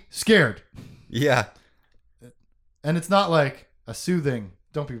be scared. Yeah. And it's not like a soothing,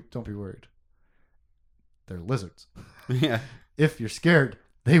 don't be worried. They're lizards. Yeah. If you're scared,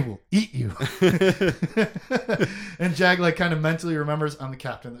 they will eat you. And Jag kind of mentally remembers, I'm the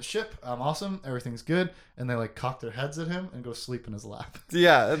captain of the ship. I'm awesome. Everything's good. And they cock their heads at him and go sleep in his lap.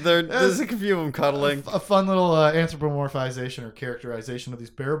 Yeah, there's a few of them cuddling. A fun little anthropomorphization or characterization of these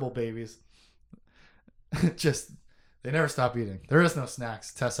bearable babies. Just, they never stop eating. There is no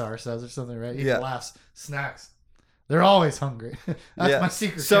snacks, Tessar says or something, right? He laughs. Snacks. They're always hungry. That's my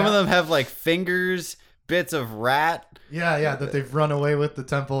secret. Some of them have fingers, bits of rat. Yeah, that they've run away with the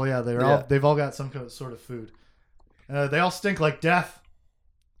temple. Yeah, they've all got some sort of food. They all stink like death.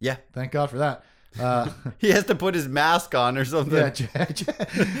 Yeah. Thank God for that. He has to put his mask on or something. Yeah,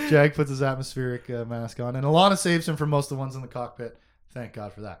 Jag puts his atmospheric mask on. And Alana saves him from most of the ones in the cockpit. Thank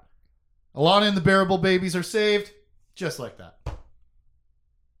God for that. Alana and the bearable babies are saved. Just like that.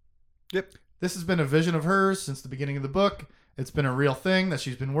 Yep. This has been a vision of hers since the beginning of the book. It's been a real thing that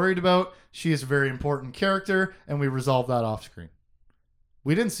she's been worried about. She is a very important character, and we resolved that off screen.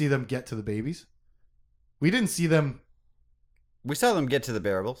 We didn't see them get to the babies. We didn't see them... We saw them get to the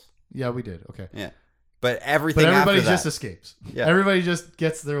bearables. Yeah, we did. Okay. Yeah. But everybody everybody after that. just escapes. Yeah. Everybody just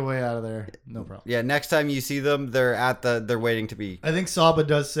gets their way out of there. No problem. Yeah, next time you see them, they're waiting to be... I think Saba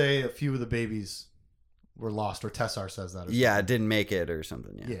does say a few of the babies were lost, or Tessar says that. Yeah, didn't make it or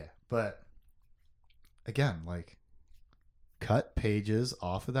something. Yeah, but again, cut pages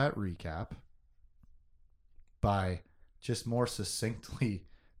off of that recap by just more succinctly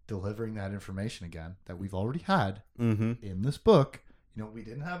delivering that information again that we've already had in this book. You know what we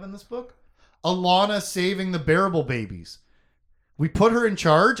didn't have in this book? Alana saving the bearable babies. We put her in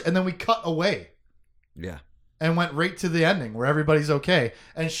charge and then we cut away. Yeah. And went right to the ending where everybody's okay.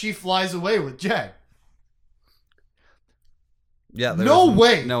 And she flies away with Jag. Yeah. No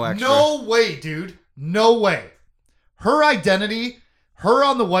way. No extra. No way, dude. No way. Her identity, her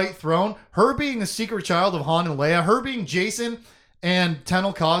on the white throne, her being the secret child of Han and Leia, her being Jason and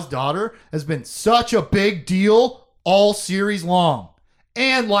Tenel Ka's daughter has been such a big deal all series long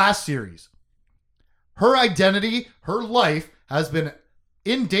and last series. Her identity, her life has been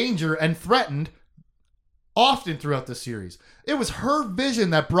in danger and threatened often throughout the series. It was her vision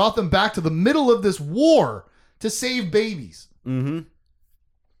that brought them back to the middle of this war to save babies. Mm-hmm.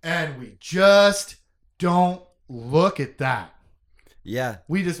 And we just don't look at that. Yeah.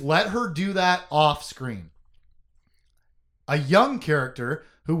 We just let her do that off screen. a young character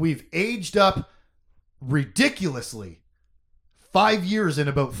who we've aged up ridiculously 5 years in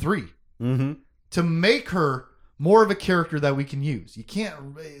about 3 to make her more of a character that we can use. You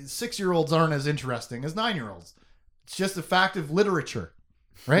can't, 6-year-olds aren't as interesting as 9-year-olds. It's just a fact of literature,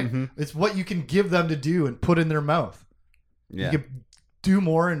 right? It's what you can give them to do and put in their mouth. Yeah. You can do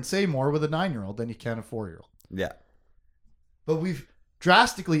more and say more with a 9-year-old than you can a 4-year-old. Yeah. But we've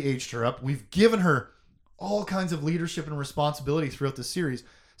drastically aged her up. We've given her all kinds of leadership and responsibility throughout the series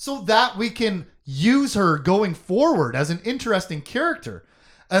so that we can use her going forward as an interesting character.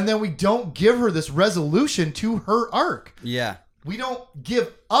 And then we don't give her this resolution to her arc. Yeah. We don't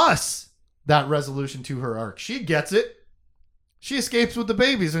give us that resolution to her arc. She gets it. She escapes with the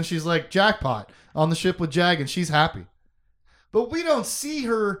babies and she's like, jackpot, on the ship with Jag, and she's happy. But we don't see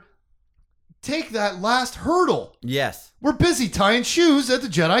her take that last hurdle. Yes. We're busy tying shoes at the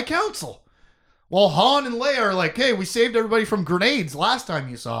Jedi Council. While Han and Leia are like, hey, we saved everybody from grenades last time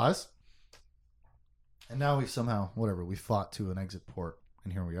you saw us. And now we've somehow, we fought to an exit port.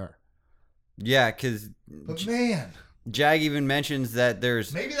 And here we are. Yeah, because But man, Jag even mentions that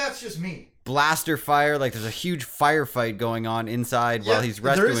there's maybe that's just me. blaster fire, like there's a huge firefight going on inside while he's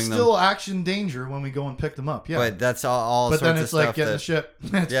rescuing them. There is still action danger when we go and pick them up. Yeah, But that's all but sorts then of it's like stuff get the that, ship.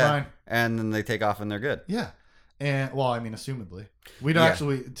 It's fine. and then they take off and they're good. Yeah, and well, I mean, assumedly, we don't Yeah.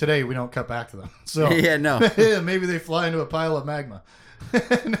 actually today we don't cut back to them. So Yeah, no. maybe they fly into a pile of magma,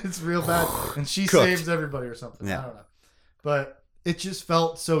 and it's real bad, and she Cooked. saves everybody or something. Yeah. I don't know, but it just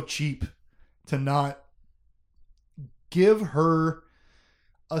felt so cheap to not give her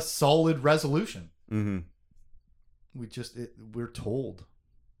a solid resolution. We're told,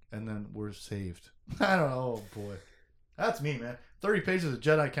 and then we're saved. I don't know. Oh boy, that's me, man. 30 pages of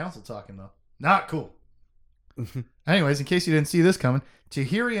Jedi Council talking though. Not cool. Anyways, in case you didn't see this coming,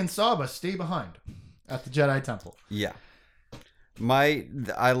 Tahiri and Saba stay behind at the Jedi Temple. Yeah. I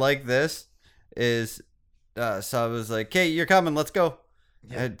like this is Saba's like, hey, you're coming, let's go.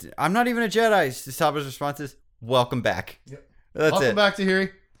 Yeah. I'm not even a Jedi. Saba's response is, welcome back. Yep. That's Welcome it. back,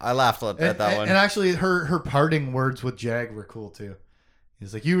 Tahiri. I laughed at that one. And actually, her parting words with Jag were cool too.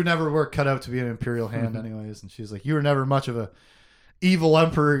 He's like, "You never were cut out to be an Imperial hand, anyways," and she's like, "You were never much of a evil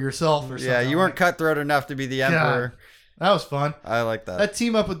emperor yourself, or something." Yeah, you weren't cutthroat enough to be the Emperor. That was fun. I like that. That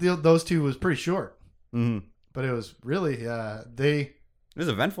team up with those two was pretty short, It but it was really was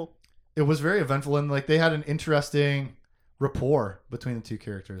eventful. it was very eventful, and like they had an interesting rapport between the two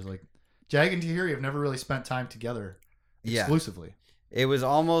characters. Like Jag and Tahiri have never really spent time together exclusively. It was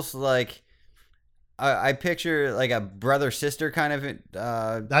almost like I picture like a brother sister kind of.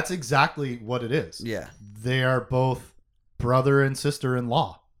 That's exactly what it is. Yeah. They are both brother and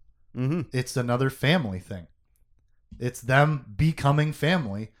sister-in-law. It's another family thing. It's them becoming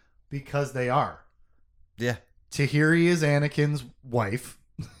family because they are. Yeah. Tahiri is Anakin's wife,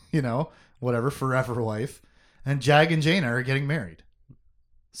 forever wife, and Jag and Jaina are getting married.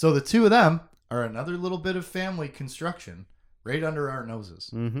 So the two of them are another little bit of family construction right under our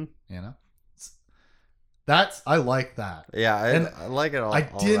noses. I like that. Yeah, I like it all.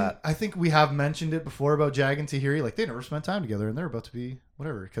 That. I think we have mentioned it before about Jag and Tahiri. Like they never spent time together, and they're about to be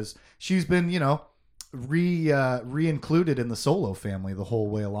whatever because she's been, re-included in the Solo family the whole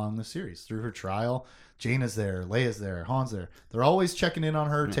way along the series through her trial. Jaina's there, Leia's there, Han's there. They're always checking in on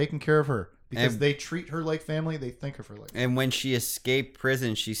her, taking care of her because they treat her like family. They think of her like family. And when she escaped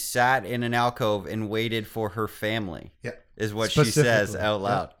prison, she sat in an alcove and waited for her family. Yeah, is what she says specifically. out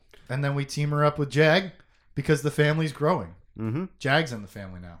loud. Yeah. And then we team her up with Jag because the family's growing. Jag's in the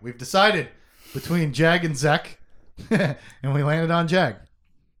family now. We've decided between Jag and Zek, and we landed on Jag.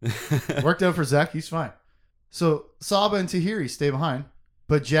 Worked out for Zek. He's fine. So Saba and Tahiri stay behind,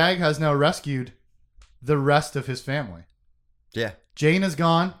 but Jag has now rescued the rest of his family. Yeah. Jaina's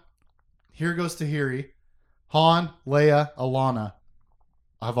gone. Here goes Tahiri. Han, Leia, Alana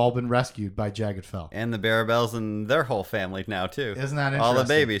have all been rescued by Jagged Fell. And the Barabels and their whole family now, too. Isn't that interesting? All the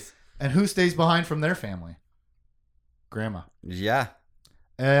babies. And who stays behind from their family? Grandma. Yeah.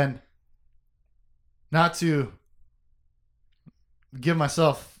 And not to give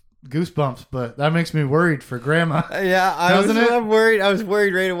myself goosebumps, but that makes me worried for Grandma. Yeah, I'm worried. I was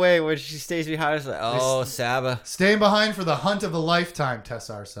worried right away when she stays behind. I was like, oh, Saba. Staying behind for the hunt of a lifetime,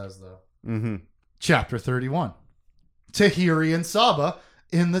 Tessar says, though. Chapter 31. Tahiri and Saba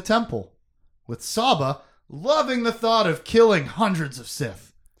in the temple, with Saba loving the thought of killing hundreds of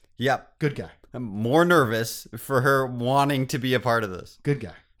Sith. Yep. Good guy. I'm more nervous for her wanting to be a part of this. Good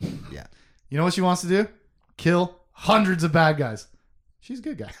guy. Yeah. You know what she wants to do? Kill hundreds of bad guys. She's a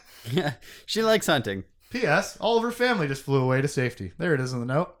good guy. Yeah. She likes hunting. P.S. All of her family just flew away to safety. There it is in the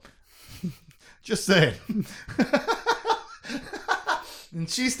note. Just saying. And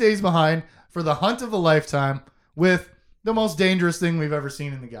she stays behind for the hunt of a lifetime with the most dangerous thing we've ever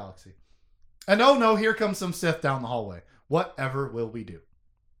seen in the galaxy. And oh no, here comes some Sith down the hallway. Whatever will we do?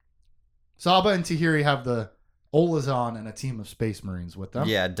 Saba and Tahiri have the Olazon and a team of space marines with them.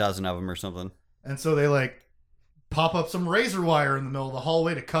 Yeah, a dozen of them or something. And so they like pop up some razor wire in the middle of the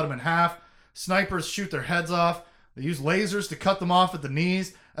hallway to cut them in half. Snipers shoot their heads off. They use lasers to cut them off at the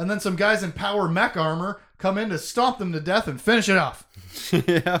knees. And then some guys in power mech armor come in to stomp them to death and finish it off.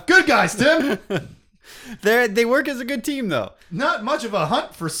 Yeah. Good guys, Tim. They work as a good team, though. Not much of a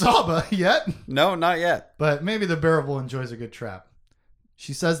hunt for Saba yet. No, not yet. But maybe the Bearable enjoys a good trap.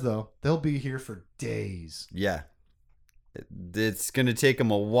 She says, though, they'll be here for days. Yeah. It's going to take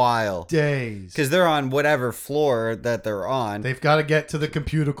them a while. Days. Because they're on whatever floor that they're on. They've got to get to the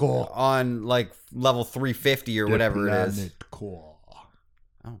computicle. On like level 350 or whatever it is. Planet Core.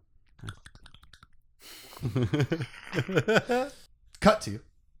 Oh. Cut to.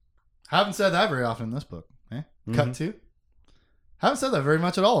 Haven't said that very often in this book. Eh? Mm-hmm. Cut to. Haven't said that very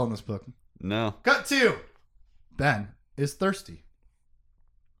much at all in this book. No. Cut to. Ben is thirsty.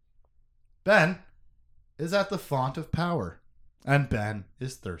 Ben is at the font of power. And Ben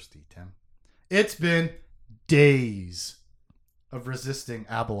is thirsty, Tim. It's been days of resisting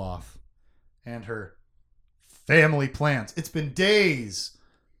Abeloth and her family plans. It's been days.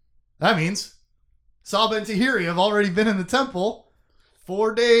 That means Saba and Tahiri have already been in the temple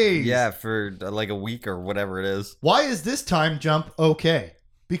 4 days. Yeah, for like a week or whatever it is. Why is this time jump okay?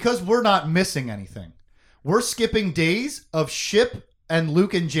 Because we're not missing anything. We're skipping days of Ship and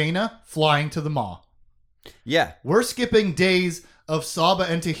Luke and Jaina flying to the Maw. Yeah. We're skipping days of Saba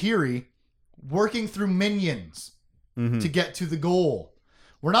and Tahiri working through minions to get to the goal.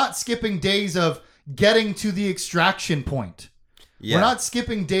 We're not skipping days of getting to the extraction point. Yeah. We're not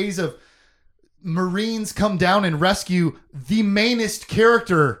skipping days of Marines come down and rescue the mainest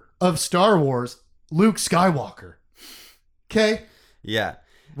character of Star Wars, Luke Skywalker. Okay? Yeah.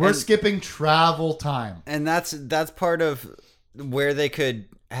 We're skipping travel time. And that's part of where they could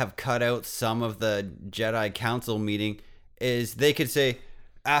have cut out some of the Jedi Council meeting is they could say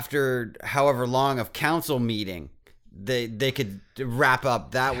after however long of council meeting they could wrap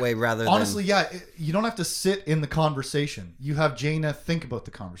up that way rather than honestly, yeah, you don't have to sit in the conversation. You have Jaina think about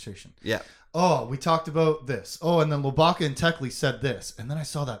the conversation. Yeah. Oh, we talked about this. Oh, and then Lobaka and Tekli said this. And then I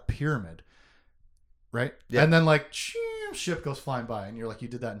saw that pyramid. Right? Yeah. And then like ship goes flying by and you're like, you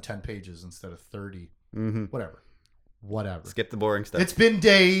did that in 10 pages instead of 30. Mm-hmm. Whatever. Skip the boring stuff. It's been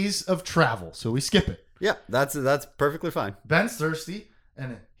days of travel, so we skip it. Yeah, that's perfectly fine. Ben's thirsty,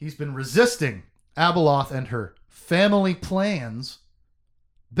 and he's been resisting Abeloth and her family plans.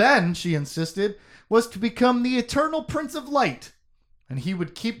 Ben, she insisted, was to become the eternal Prince of Light, and he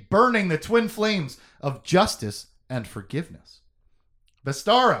would keep burning the twin flames of justice and forgiveness.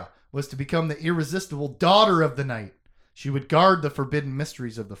 Vestara was to become the irresistible daughter of the night. She would guard the forbidden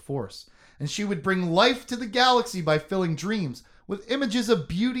mysteries of the Force, and she would bring life to the galaxy by filling dreams with images of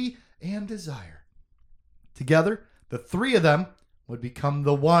beauty and desire. Together, the three of them would become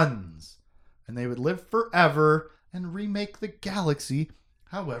the Ones, and they would live forever and remake the galaxy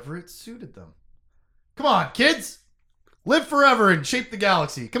however it suited them. Come on, kids! Live forever and shape the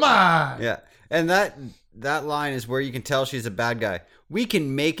galaxy. Come on! Yeah. And that line is where you can tell she's a bad guy. We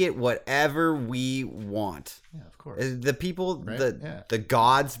can make it whatever we want. Yeah, of course. The people, Right? the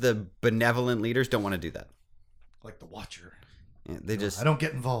gods, the benevolent leaders don't want to do that. Like the Watcher. Yeah, they just... I don't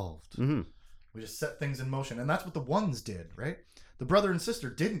get involved. Mhm. We just set things in motion. And that's what the Ones did, right? The brother and sister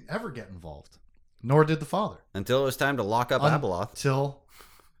didn't ever get involved. Nor did the father. Until it was time to lock up Abeloth. Until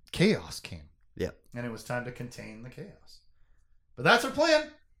chaos came. Yeah. And it was time to contain the chaos. But that's our plan.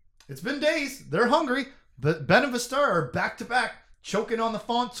 It's been days. They're hungry. But Ben and Vestara are back to back, choking on the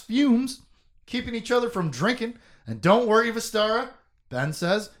font's fumes, keeping each other from drinking. And don't worry, Vestara, Ben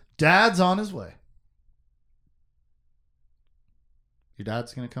says, Dad's on his way. Your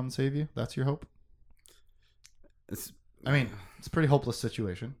dad's going to come save you? That's your hope? It's a pretty hopeless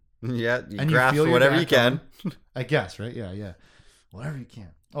situation. Yeah, you And grasp feel your whatever dad you can. coming. I guess, right? Yeah. Whatever you can.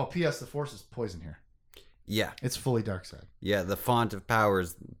 Oh, P.S. The Force is poison here. Yeah. It's fully dark side. Yeah, the font of power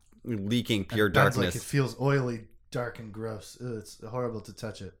is leaking pure And Ben's darkness. Like, it feels oily, dark, and gross. Ugh, it's horrible to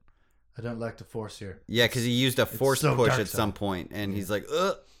touch it. I don't like the Force here. Yeah, because he used a force so push dark at side. some point, and he's like,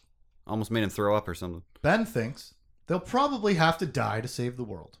 ugh. Almost made him throw up or something. Ben thinks they'll probably have to die to save the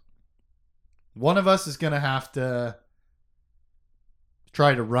world. One of us is going to have to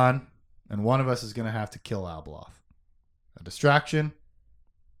try to run, and one of us is going to have to kill Abeloth. A distraction,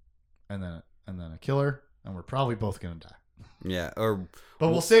 and then a killer, and we're probably both going to die. Yeah, But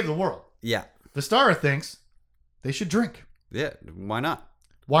we'll save the world. yeah. Vestara thinks they should drink. Yeah, why not?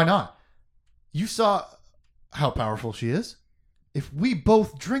 Why not? You saw how powerful she is. If we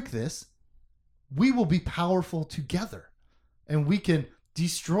both drink this, we will be powerful together. And we can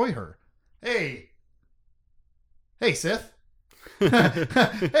destroy her. Hey, Sith.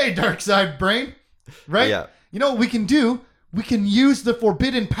 Hey, dark side brain. Right? Yeah. You know what we can do? We can use the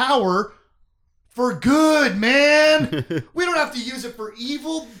forbidden power for good, man. We don't have to use it for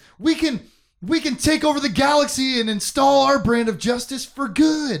evil. We can take over the galaxy and install our brand of justice for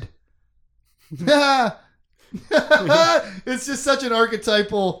good. It's just such an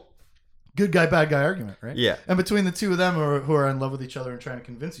archetypal good guy, bad guy argument, right? Yeah. And between the two of them who are in love with each other and trying to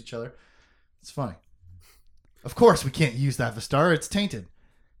convince each other, it's funny. Of course, we can't use that Vistara. It's tainted.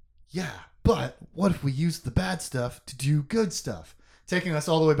 Yeah, but what if we use the bad stuff to do good stuff? Taking us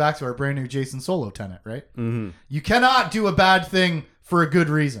all the way back to our brand new Jason Solo tenet, right? Mm-hmm. You cannot do a bad thing for a good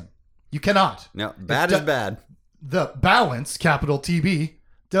reason. You cannot. No, bad is bad. The balance, capital TB,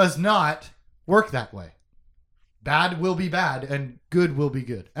 does not work that way. Bad will be bad and good will be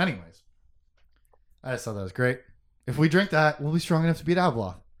good. Anyways, I just thought that was great. If we drink that, we'll be strong enough to beat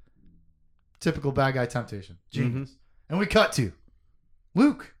Abeloth. Typical bad guy temptation. Genius. Mm-hmm. And we cut to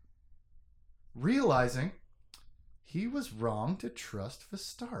Luke realizing he was wrong to trust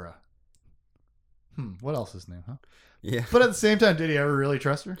Vistara. What else is his name, huh? Yeah. But at the same time, did he ever really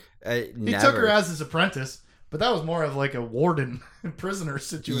trust her? He Never. took her as his apprentice, but that was more of like a warden and prisoner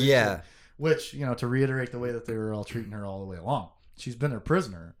situation. Yeah. Which, to reiterate the way that they were all treating her all the way along. She's been their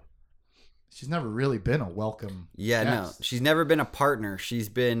prisoner. She's never really been a welcome Yeah, guest. no. She's never been a partner. She's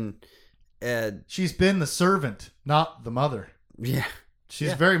been... She's been the servant, not the mother. Yeah.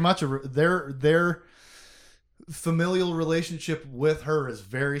 She's very much their familial relationship with her is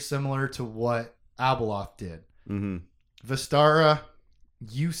very similar to what Abeloth did. Mm-hmm. Vistara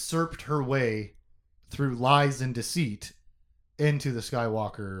usurped her way through lies and deceit into the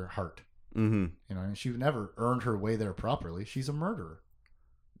Skywalker heart. Mm-hmm. And she never earned her way there properly. She's a murderer.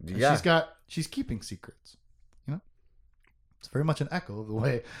 And Yeah. she's keeping secrets. It's very much an echo of the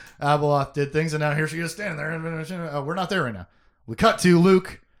way Abeloth did things, and now here she is standing there. And we're not there right now. We cut to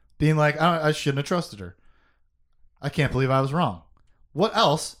Luke being like, I shouldn't have trusted her. I can't believe I was wrong. What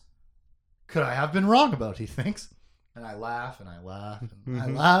else could I have been wrong about, he thinks. And I laugh and I laugh and I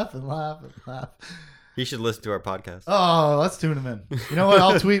laugh and laugh and laugh. He should listen to our podcast. Oh, let's tune him in. You know what?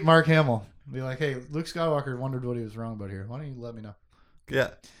 I'll tweet Mark Hamill. Be like, hey, Luke Skywalker wondered what he was wrong about here. Why don't you let me know? Yeah.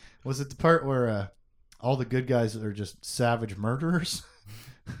 Was it the part where all the good guys are just savage murderers?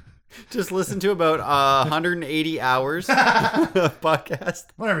 Just listen to about 180 hours of podcast.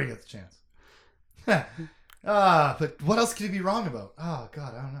 Whenever he gets a chance. But what else could he be wrong about? Oh,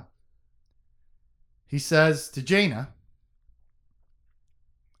 God, I don't know. He says to Jaina,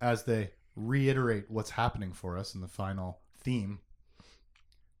 as they reiterate what's happening for us in the final theme,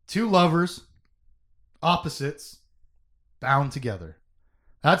 two lovers, opposites, bound together.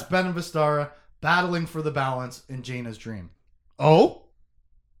 That's Ben and Vistara battling for the balance in Jaina's dream. Oh?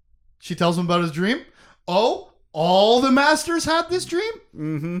 She tells him about his dream? Oh? All the masters had this dream?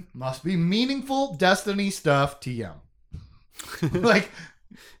 Mm-hmm. Must be meaningful Destiny stuff, TM. Like,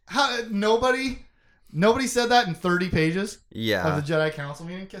 how, nobody said that in 30 pages Yeah. of the Jedi Council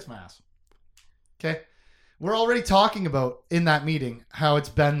meeting? Kiss my ass. Okay? We're already talking about, in that meeting, how it's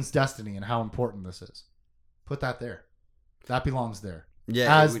Ben's destiny and how important this is. Put that there. That belongs there.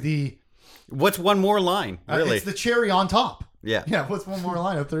 Yeah. As What's one more line? Really? it's the cherry on top. Yeah. Yeah, what's one more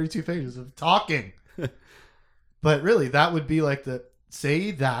line of 32 pages of talking? But really, that would be like say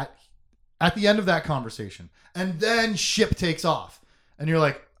that at the end of that conversation. And then ship takes off. And you're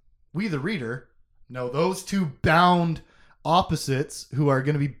like, we the reader know those two bound opposites who are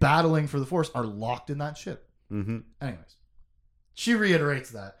going to be battling for the Force are locked in that ship. Mm-hmm. Anyways, she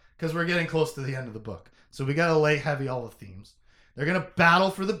reiterates that because we're getting close to the end of the book. So we got to lay heavy all the themes. They're going to battle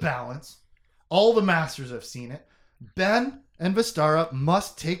for the balance. All the masters have seen it. Ben and Vistara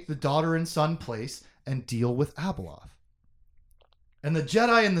must take the daughter and son place and deal with Abeloth. And the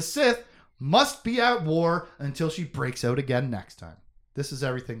Jedi and the Sith must be at war until she breaks out again next time. This is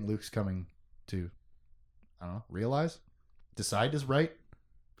everything Luke's coming to, realize? Decide is right?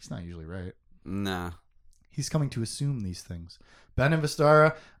 He's not usually right. Nah. He's coming to assume these things. Ben and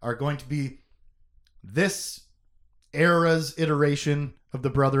Vistara are going to be this era's iteration of the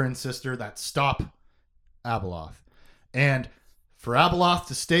brother and sister that stop Abeloth. And for Abeloth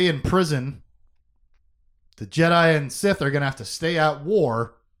to stay in prison, the Jedi and Sith are going to have to stay at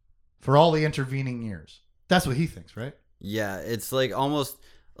war for all the intervening years. That's what he thinks, right? Yeah, it's like almost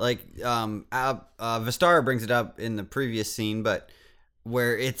like Vistara brings it up in the previous scene, but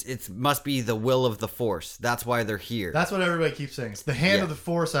where it's must be the will of the Force. That's why they're here. That's what everybody keeps saying. It's the hand of the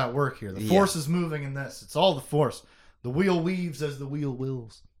Force at work here. The Force is moving in this. It's all the Force. The wheel weaves as the wheel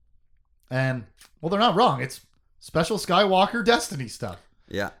wills. And, well, they're not wrong. It's special Skywalker destiny stuff.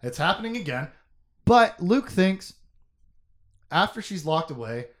 Yeah. It's happening again. But Luke thinks after she's locked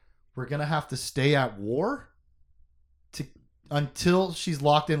away, we're going to have to stay at war until she's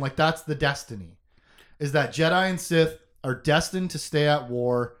locked in. Like, that's the destiny. Is that Jedi and Sith are destined to stay at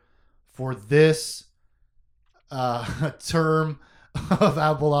war for this term of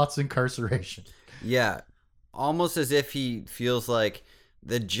Abeloth's incarceration. Yeah. Almost as if he feels like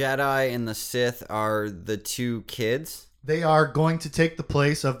the Jedi and the Sith are the two kids. They are going to take the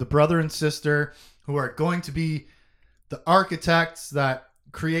place of the brother and sister who are going to be the architects that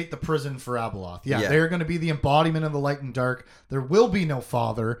create the prison for Abeloth. Yeah, they're going to be the embodiment of the light and dark. There will be no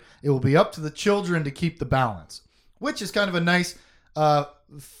father. It will be up to the children to keep the balance, which is kind of a nice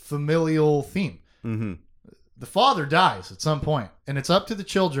familial theme. Mm-hmm. The father dies at some point, and it's up to the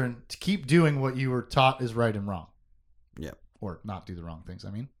children to keep doing what you were taught is right and wrong. Yeah. Or not do the wrong things,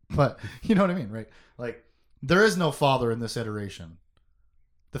 I mean. But you know what I mean, right? Like, there is no father in this iteration.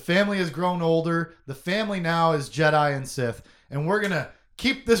 The family has grown older. The family now is Jedi and Sith, and we're going to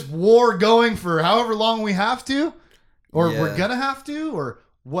keep this war going for however long we have to, or we're going to have to, or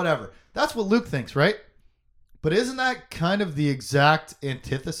whatever. That's what Luke thinks, right? But isn't that kind of the exact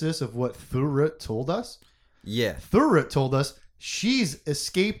antithesis of what Thurut told us? Yeah. Thurut told us she's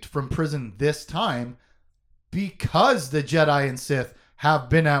escaped from prison this time because the Jedi and Sith have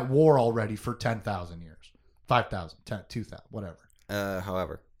been at war already for 10,000 years. 5,000, 10, 2,000, whatever.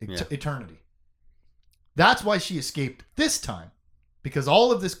 However. Eternity. That's why she escaped this time. Because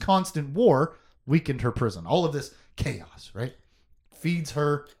all of this constant war weakened her prison. All of this chaos, right? Feeds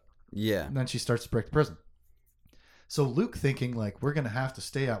her. Yeah. And then she starts to break the prison. So Luke thinking like, we're going to have to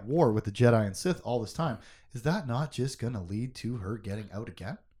stay at war with the Jedi and Sith all this time. Is that not just going to lead to her getting out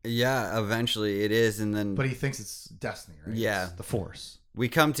again? Yeah, eventually it is. And then, but he thinks it's destiny, right? Yeah. It's the Force. We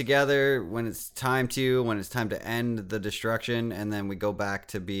come together when it's time to end the destruction. And then we go back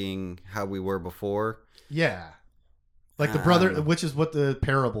to being how we were before. Yeah. Like the brother, which is what the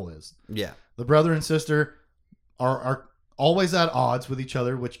parable is. Yeah. The brother and sister are always at odds with each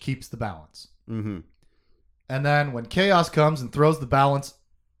other, which keeps the balance. Mm-hmm. And then when chaos comes and throws the balance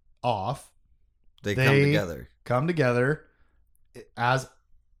off, they come together as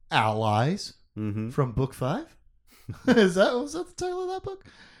allies from book 5. Was that the title of that book?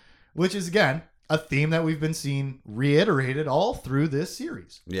 Which is, again, a theme that we've been seeing reiterated all through this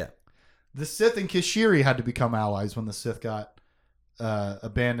series. Yeah. The Sith and Kishiri had to become allies when the Sith got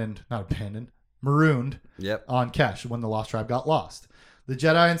marooned on Kesh when the Lost Tribe got lost. The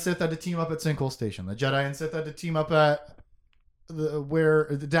Jedi and Sith had to team up at Sinkhole Station. The Jedi and Sith had to team up at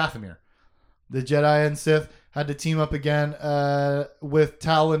the Dathomir. The Jedi and Sith had to team up again with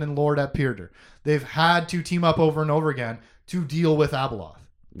Talon and Lord at Pirder. They've had to team up over and over again to deal with Abeloth.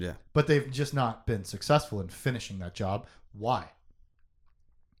 Yeah. But they've just not been successful in finishing that job. Why?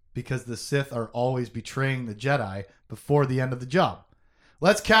 Because the Sith are always betraying the Jedi before the end of the job.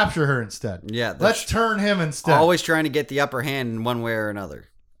 Let's capture her instead. Yeah. Let's turn him instead. Always trying to get the upper hand in one way or another.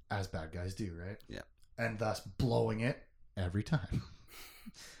 As bad guys do, right? Yeah. And thus blowing it every time.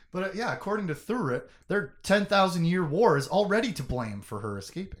 But yeah, according to Thurut, their 10,000 year war is already to blame for her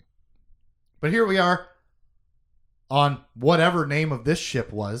escaping. But here we are on whatever name of this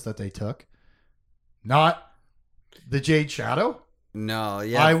ship was that they took. Not the Jade Shadow. No,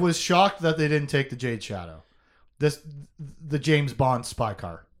 yeah. I was shocked that they didn't take the Jade Shadow. The James Bond spy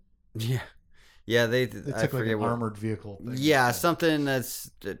car. Yeah. Yeah, they took like an armored vehicle thing. Yeah, something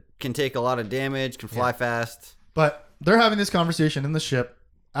that can take a lot of damage, can fly fast. But they're having this conversation in the ship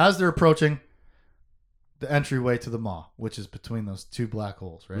as they're approaching the entryway to the Maw, which is between those two black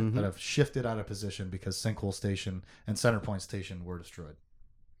holes, right? Mm-hmm. That have shifted out of position because Sinkhole Station and Centerpoint Station were destroyed.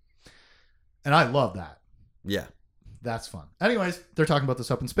 And I love that. Yeah. That's fun. Anyways, they're talking about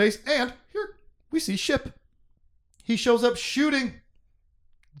this up in space, and here we see Ship. He shows up shooting.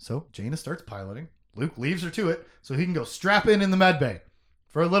 So Jaina starts piloting. Luke leaves her to it so he can go strap in the med bay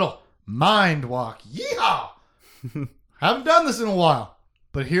for a little mind walk. Yeehaw! Haven't done this in a while,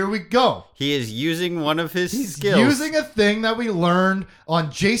 but here we go. He is using one of his He's skills. using a thing that we learned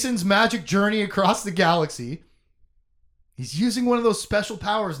on Jason's magic journey across the galaxy. He's using one of those special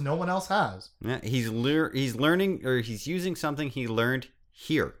powers no one else has. Yeah, he's learning, or he's using something he learned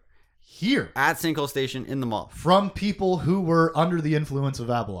here at Sinkhole Station in the Maw from people who were under the influence of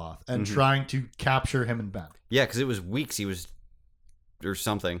Abeloth and trying to capture him and Ben. Yeah, because it was weeks he was, or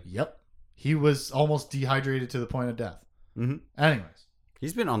something. Yep, he was almost dehydrated to the point of death. Mm-hmm. Anyways,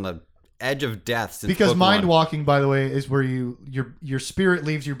 He's been on the edge of death since Because book mind one. walking, by the way, is where your spirit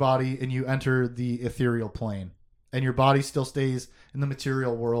leaves your body and you enter the ethereal plane, and your body still stays in the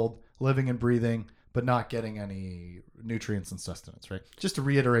material world, living and breathing, but not getting any nutrients and sustenance. Right? Just to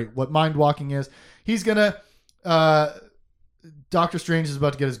reiterate, what mind walking is, he's gonna. Doctor Strange is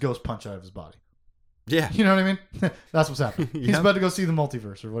about to get his ghost punch out of his body. Yeah. You know what I mean? That's what's happening. He's Yep. about to go see the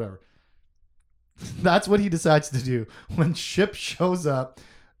multiverse or whatever. That's what he decides to do when Ship shows up,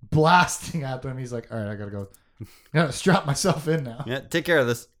 blasting at them. He's like, "All right, I gotta strap myself in now." Yeah. Take care of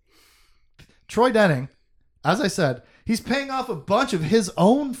this. Troy Denning, as I said, he's paying off a bunch of his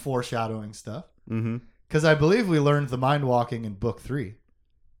own foreshadowing stuff Mm-hmm. because I believe we learned the mind walking in book 3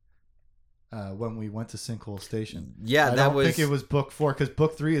 when we went to Sinkhole Station. Yeah, I that don't was. think it was book 4 because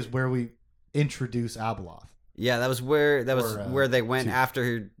book 3 is where we introduce Abeloth. Yeah, that was where Or, where they went 2.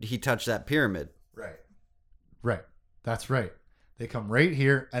 after he touched that pyramid. Right. That's right. They come right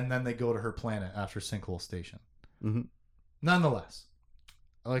here, and then they go to her planet after Sinkhole Station. Mm-hmm. Nonetheless,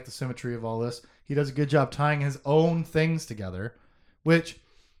 I like the symmetry of all this. He does a good job tying his own things together, which,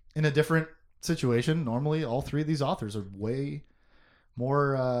 in a different situation, normally all 3 of these authors are way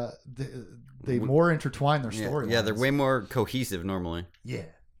more. They more intertwine their story. Yeah, they're way more cohesive normally. Yeah.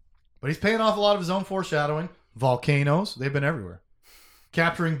 But he's paying off a lot of his own foreshadowing. Volcanoes, they've been everywhere.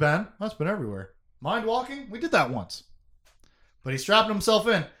 Capturing Ben, that's been everywhere. Mind walking, we did that once. But he's strapping himself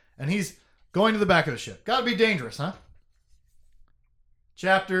in, and he's going to the back of the ship. Gotta be dangerous, huh?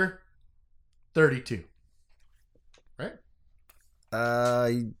 Chapter 32. Right?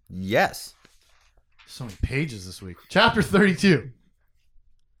 Yes. So many pages this week. Chapter 32.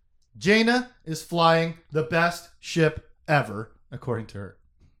 Jaina is flying the best ship ever, according to her.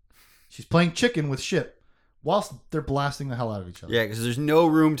 She's playing chicken with Ship whilst they're blasting the hell out of each other. Yeah, because there's no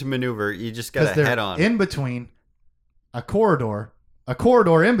room to maneuver. You just got to They're head on. in between a corridor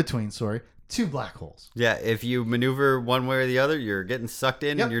in between, 2 black holes. Yeah, if you maneuver one way or the other, you're getting sucked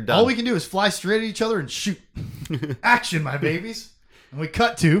in Yep. and you're done. All we can do is fly straight at each other and shoot. Action, my babies. And we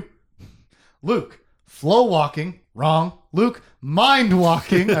cut to Luke, flow walking. Wrong. Luke, mind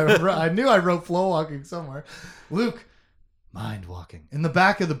walking. I knew I wrote flow walking somewhere. Luke, mind walking in the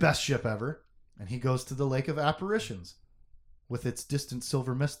back of the best ship ever. And he goes to the Lake of Apparitions with its distant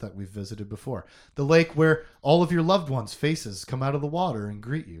silver mist that we've visited before. The lake where all of your loved ones' faces come out of the water and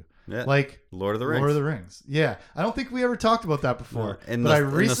greet you. Yeah. Like Lord of the Rings. Lord of the Rings. Yeah. I don't think we ever talked about that before. No, in but the- I in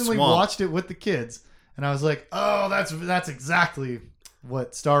the recently swamp. watched it with the kids and I was like, oh, that's exactly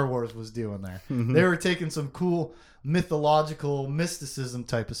what Star Wars was doing there. Mhm. They were taking some cool mythological mysticism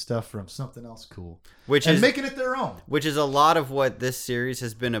type of stuff from something else cool. Which and is making it their own. which is a lot of what this series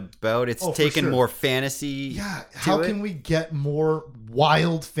has been about. It's Oh, for taken sure. more fantasy. Yeah, how it. can we get more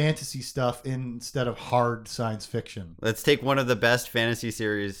wild fantasy stuff instead of hard science fiction? Let's take one of the best fantasy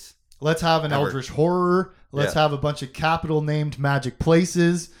series. Let's have an Ever. eldritch horror. Let's Yeah. have a bunch of capital named magic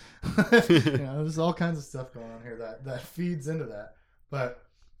places. There's all kinds of stuff going on here that feeds into that. But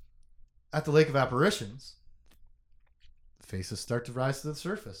at the Lake of Apparitions, faces start to rise to the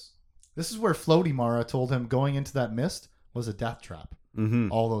surface. This is where Floaty Mara told him going into that mist was a death trap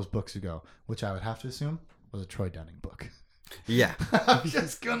Mm-hmm. all those books ago, which I would have to assume was a Troy Denning book. Yeah. I'm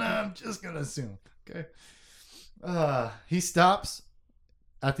just gonna assume. Okay. He stops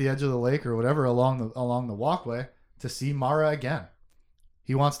at the edge of the lake or whatever along the walkway to see Mara again.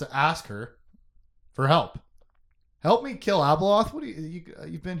 He wants to ask her for help. Help me kill Abeloth. What do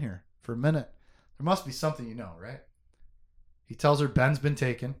you've been here for a minute? There must be something you know, right? He tells her Ben's been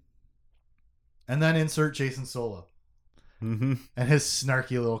taken, and then insert Jason Solo Mm-hmm. and his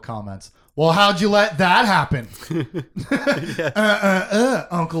snarky little comments. Well, how'd you let that happen? Yeah.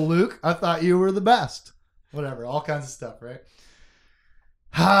 Uncle Luke, I thought you were the best. Whatever, all kinds of stuff, right?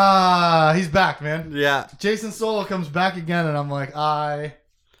 Ah, he's back, man. Yeah. Jason Solo comes back again, and I'm like,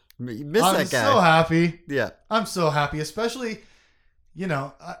 You miss I'm that guy. so happy. Yeah. I'm so happy, especially,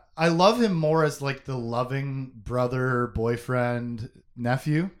 I love him more as like the loving brother, boyfriend,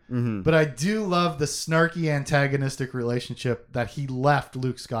 nephew. Mm-hmm. But I do love the snarky antagonistic relationship that he left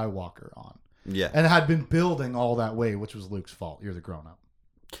Luke Skywalker on. Yeah. And had been building all that way, which was Luke's fault. You're the grown up.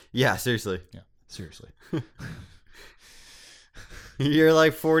 Yeah, seriously. Yeah, seriously. You're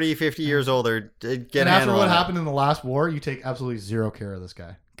like 40, 50 years older. Get And a after handle what on it. happened in the last war, you take absolutely zero care of this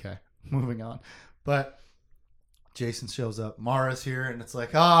guy. Okay, moving on. But Jason shows up. Mara's here, and it's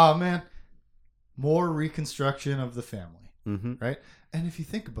like, oh, man. More reconstruction of the family, Mm-hmm. right? And if you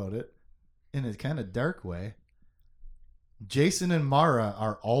think about it, in a kind of dark way, Jason and Mara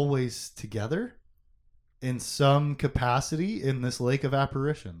are always together in some capacity in this Lake of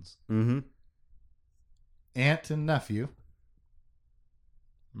Apparitions. Mm-hmm. Aunt and nephew.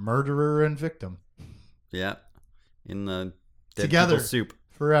 Murderer and victim. Yeah. In the dead Together. people soup.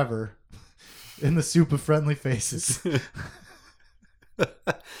 Forever. In the soup of friendly faces.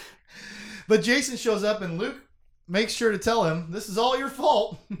 But Jason shows up and Luke makes sure to tell him, this is all your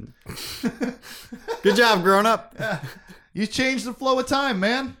fault. Good job, grown up. Yeah. You changed the flow of time,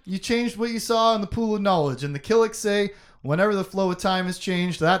 man. You changed what you saw in the pool of knowledge. And the Killiks say, whenever the flow of time is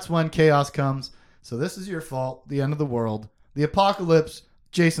changed, that's when chaos comes. So this is your fault. The end of the world. The apocalypse,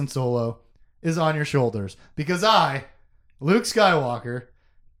 Jason Solo, is on your shoulders. Because I, Luke Skywalker,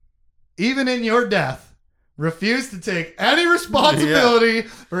 even in your death, refuse to take any responsibility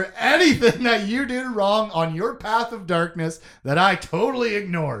for anything that you did wrong on your path of darkness that I totally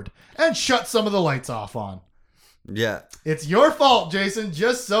ignored and shut some of the lights off on. Yeah. It's your fault, Jason,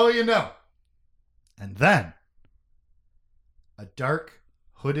 just so you know. And then a dark,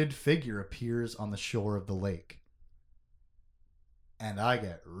 hooded figure appears on the shore of the lake. And I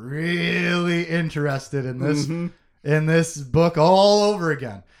get really interested in this in this book all over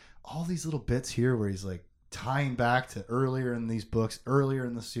again. All these little bits here where he's like tying back to earlier in these books, earlier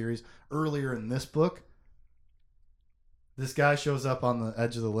in the series, earlier in this book. This guy shows up on the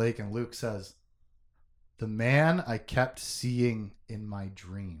edge of the lake and Luke says, "The man I kept seeing in my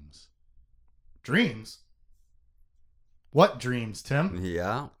dreams." Dreams? What dreams, Tim?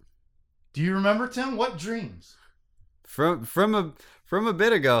 Yeah. Do you remember, Tim? What dreams? From a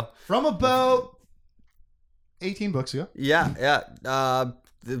bit ago. From about 18 books ago. Yeah.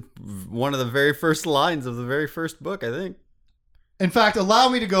 One of the very first lines of the very first book, I think. In fact, allow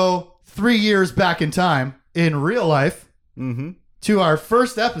me to go 3 years back in time in real life to our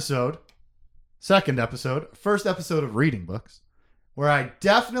first episode of Reading Books, where I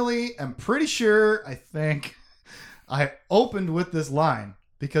definitely am pretty sure, I think, I opened with this line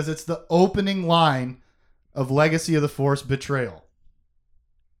because it's the opening line of Legacy of the Force Betrayal.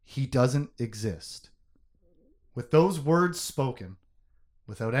 He doesn't exist. With those words spoken,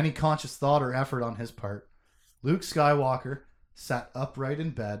 without any conscious thought or effort on his part, Luke Skywalker sat upright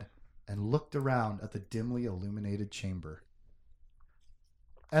in bed and looked around at the dimly illuminated chamber.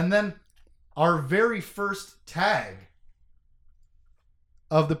 And then our very first tag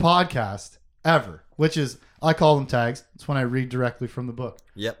of the podcast ever, which is, I call them tags. It's when I read directly from the book.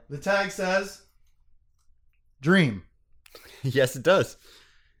 Yep. The tag says, "Dream." Yes, it does.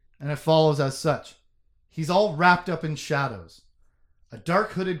 And it follows as such. He's all wrapped up in shadows. A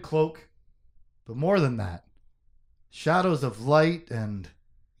dark hooded cloak, but more than that, shadows of light, and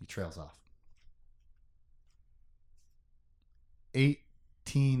he trails off.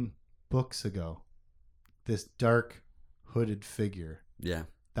 18 books ago, this dark hooded figure Yeah.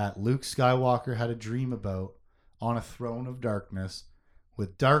 that Luke Skywalker had a dream about on a throne of darkness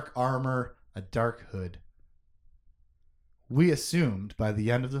with dark armor, a dark hood. We assumed by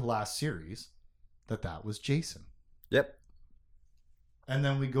the end of the last series that was Jason. Yep. And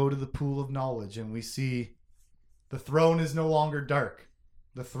then we go to the pool of knowledge and we see the throne is no longer dark.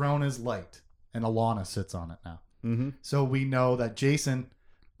 The throne is light. And Alana sits on it now. So we know that Jason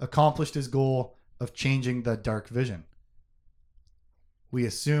accomplished his goal of changing the dark vision. We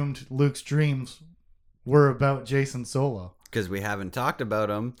assumed Luke's dreams were about Jason Solo. Because we haven't talked about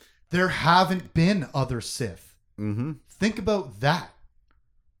him. There haven't been other Sith. Think about that.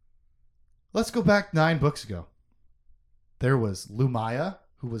 Let's go back 9 books ago. There was Lumaya,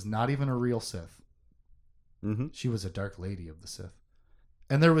 who was not even a real Sith. She was a dark lady of the Sith.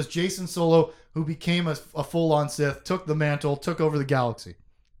 And there was Jason Solo, who became a full-on Sith, took the mantle, took over the galaxy.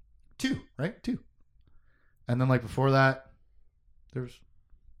 2, right? 2. And then like before that, there's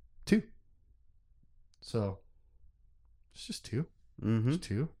 2. So, it's just 2. Just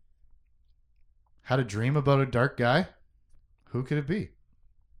 2. Had a dream about a dark guy? Who could it be?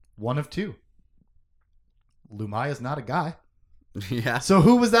 One of 2. Lumaya's not a guy. Yeah. So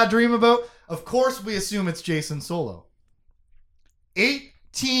who was that dream about? Of course we assume it's Jason Solo.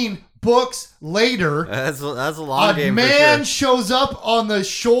 18 books later, That's a long a game man for sure. shows up on the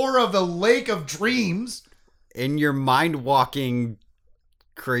shore of the Lake of Dreams, In your mind-walking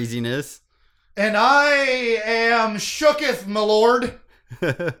craziness. and I am shooketh, my lord.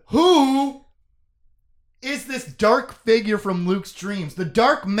 Who is this dark figure from Luke's dreams? The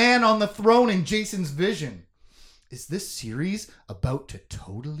dark man on the throne in Jason's vision. Is this series about to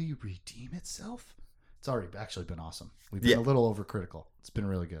totally redeem itself? It's already actually been awesome. We've been a little overcritical. It's been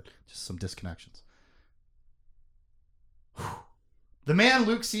really good. Just some disconnections. The man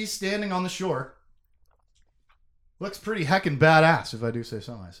Luke sees standing on the shore looks pretty heckin' badass, if I do say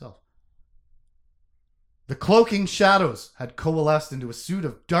so myself. The cloaking shadows had coalesced into a suit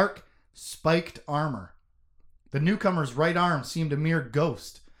of dark, spiked armor. The newcomer's right arm seemed a mere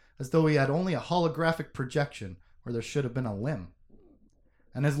ghost, as though he had only a holographic projection where there should have been a limb.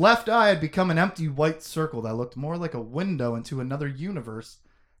 And his left eye had become an empty white circle that looked more like a window into another universe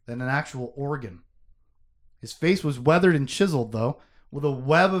than an actual organ. His face was weathered and chiseled, though, with a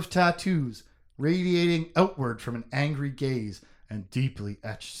web of tattoos radiating outward from an angry gaze and deeply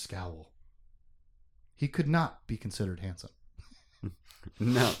etched scowl. He could not be considered handsome.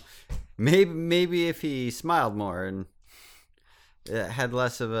 No. Maybe if he smiled more and had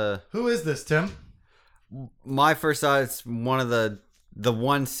less of a... Who is this, Tim? My first thought, it's one of the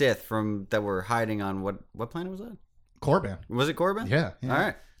one Sith from that were hiding on what planet was that? Korriban. Was it Korriban? Yeah. All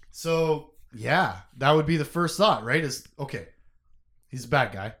right. So, yeah, that would be the first thought, right? Is, okay, he's a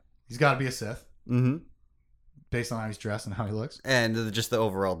bad guy. He's got to be a Sith. Mm-hmm. Based on how he's dressed and how he looks. And just the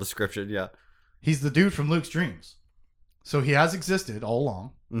overall description, yeah. He's the dude from Luke's dreams. So he has existed all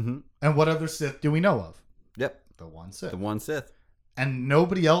along. Mm-hmm. And what other Sith do we know of? Yep. The one Sith. The one Sith. And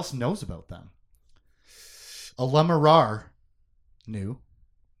nobody else knows about them. Alemarar knew.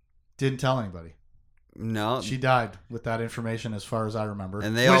 Didn't tell anybody. No. She died with that information as far as I remember.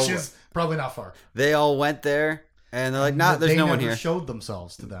 And which is probably not far. They all went there and they're like, nah, there's no one here. They never showed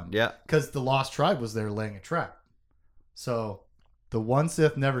themselves to them. Yeah. Because the Lost Tribe was there laying a trap. So the one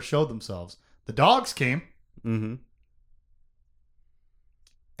Sith never showed themselves. The dogs came. Mm-hmm.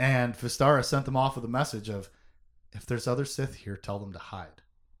 And Vistara sent them off with a message of, if there's other Sith here, tell them to hide.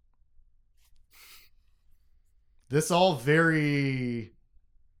 This all very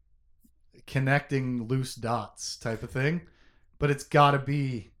connecting loose dots type of thing. But it's got to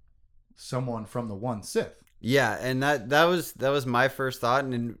be someone from the one Sith. Yeah, and that was my first thought,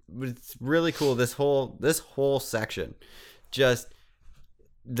 and it's really cool. This whole section, just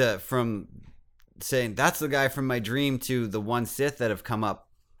from saying that's the guy from my dream to the one Sith that have come up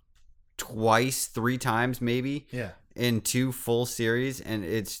twice, 3 times maybe, yeah, in 2 full series, and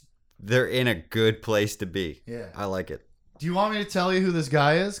they're in a good place to be. Yeah, I like it. Do you want me to tell you who this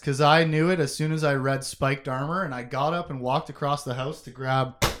guy is? Because I knew it as soon as I read Spiked Armor, and I got up and walked across the house to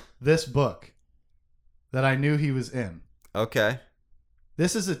grab this book that I knew he was in. Okay.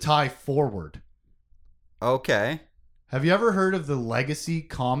 This is a tie forward. Okay. Have you ever heard of the Legacy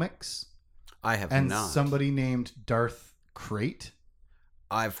Comics? I have and not. Somebody named Darth Crate?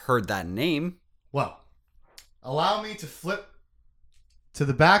 I've heard that name. Well, allow me to flip to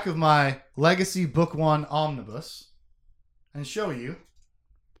the back of my Legacy Book 1 Omnibus and show you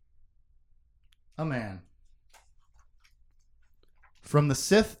a man from the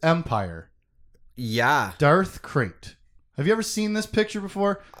Sith Empire. Yeah. Darth Crate. Have you ever seen this picture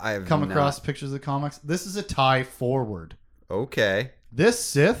before? I have come not. across pictures of the comics. This is a tie forward. Okay. This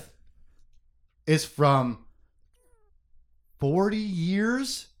Sith is from 40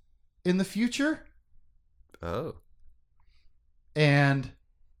 years in the future. Oh. And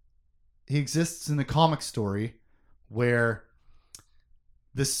he exists in a comic story where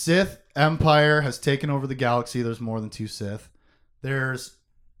the Sith Empire has taken over the galaxy. There's more than 2 Sith. There's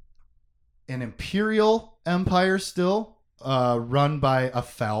an Imperial Empire still, run by a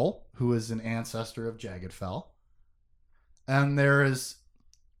Fel, who is an ancestor of Jagged Fel. And there is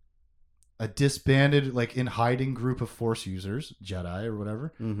a disbanded, like in hiding group of Force users, Jedi or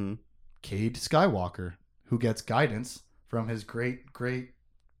whatever, Mm-hmm. Cade Skywalker, who gets guidance from his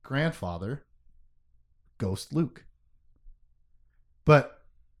great-great-grandfather, Ghost Luke. But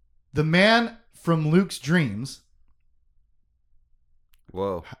the man from Luke's dreams...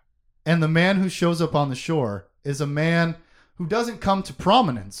 Whoa. And the man who shows up on the shore is a man who doesn't come to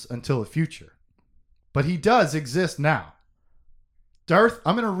prominence until the future. But he does exist now. I'm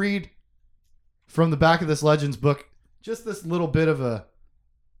going to read from the back of this Legends book just this little bit of a,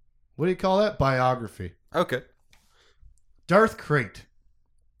 what do you call that? Biography. Okay. Darth Crate.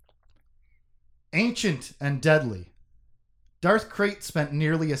 Ancient and deadly. Darth Crate spent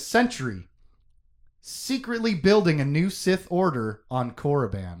nearly a century secretly building a new Sith order on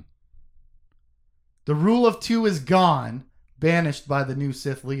Korriban. The rule of 2 is gone, banished by the new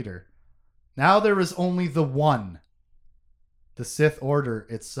Sith leader. Now there is only the one, the Sith Order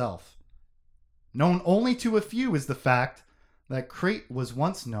itself. Known only to a few is the fact that Crate was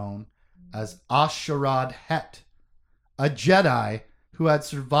once known as Asharad Het, a Jedi who had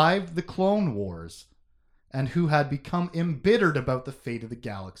survived the Clone Wars and who had become embittered about the fate of the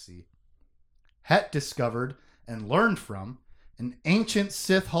galaxy. Het discovered and learned from an ancient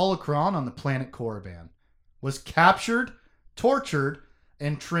Sith holocron on the planet Korriban, was captured, tortured,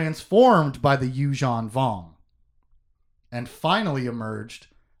 and transformed by the Yuuzhan Vong, and finally emerged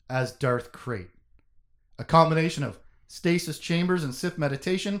as Darth Crate. A combination of stasis chambers and Sith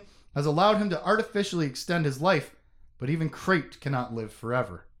meditation has allowed him to artificially extend his life, but even Crate cannot live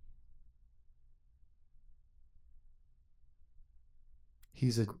forever.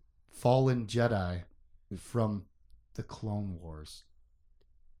 He's a fallen Jedi from the Clone Wars.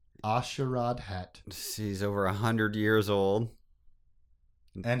 Asherad Het. He's over 100 years old.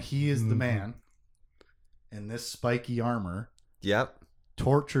 And he is the man in this spiky armor, Yep.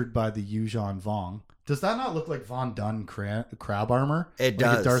 tortured by the Yuuzhan Vong. Does that not look like Von Dunn crab armor? It like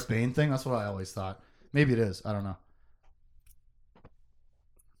does. a Darth Bane thing? That's what I always thought. Maybe it is. I don't know.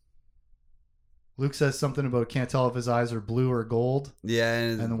 Luke says something about can't tell if his eyes are blue or gold. Yeah.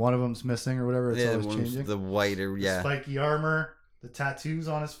 And one of them's missing or whatever. It's always one's changing. the whiter, The yeah. spiky armor, the tattoos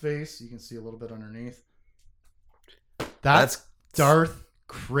on his face. You can see a little bit underneath. That's Darth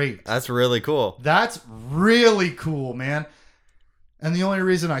Krayt. That's really cool. That's really cool, man. And the only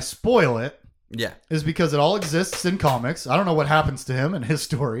reason I spoil it Yeah. is because it all exists in comics. I don't know what happens to him and his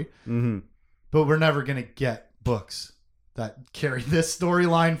story, but we're never going to get books that carry this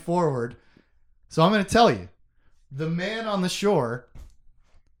storyline forward. So I'm going to tell you, the man on the shore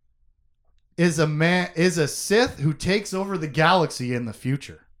is a Sith who takes over the galaxy in the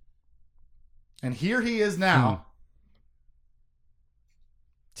future. And here he is now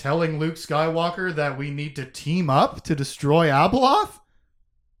telling Luke Skywalker that we need to team up to destroy Abeloth.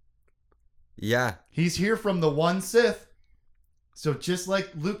 Yeah. He's here from the one Sith. So just like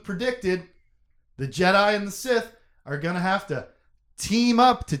Luke predicted, the Jedi and the Sith are going to have to team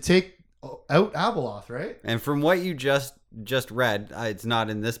up to take out Abeloth, right? And from what you just read, it's not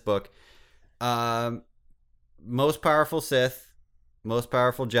in this book. Most powerful Sith, most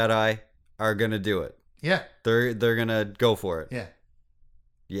powerful Jedi are gonna do it. Yeah. They're gonna go for it. Yeah.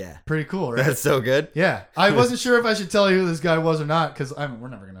 Yeah. Pretty cool, right? That's so good. Yeah. I wasn't sure if I should tell you who this guy was or not, because we're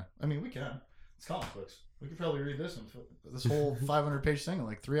never going to. I mean, we can. It's comic books. We could probably read this whole 500-page thing in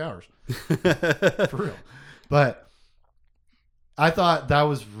like 3 hours. For real. But I thought that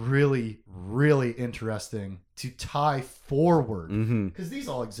was really, really interesting to tie forward. Because these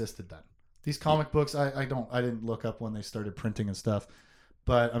all existed then. These comic books, I didn't look up when they started printing and stuff,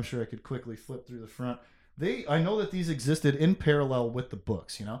 but I'm sure I could quickly flip through the front. I know that these existed in parallel with the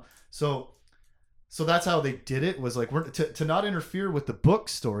books, you know? So that's how they did it, was like, we're to not interfere with the book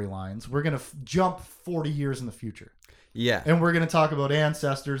storylines, we're going to jump 40 years in the future. Yeah. And we're going to talk about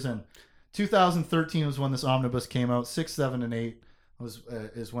ancestors. And 2013 was when this omnibus came out. 6, 7, and 8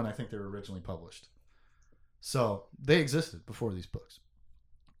 is when I think they were originally published. So they existed before these books.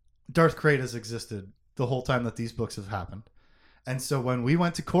 Darth Krayt has existed the whole time that these books have happened. And so when we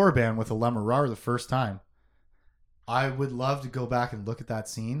went to Korriban with Alema Rar the first time, I would love to go back and look at that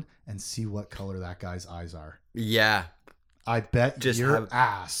scene and see what color that guy's eyes are. Yeah. I bet your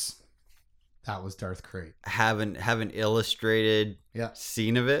ass that was Darth Krayt. Have an illustrated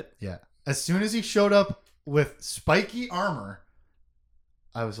scene of it. Yeah. As soon as he showed up with spiky armor,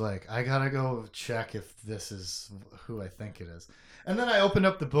 I was like, I gotta go check if this is who I think it is. And then I opened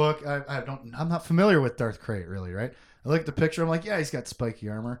up the book. I'm not familiar with Darth Krayt really, right? I looked at the picture. I'm like, yeah, he's got spiky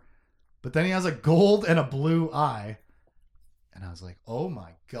armor. But then he has a gold and a blue eye. And I was like, oh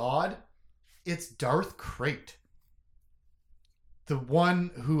my God, it's Darth Krayt. The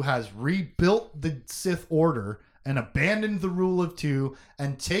one who has rebuilt the Sith Order and abandoned the rule of two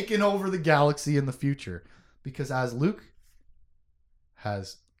and taken over the galaxy in the future. Because as Luke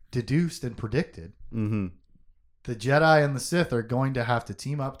has deduced and predicted, the Jedi and the Sith are going to have to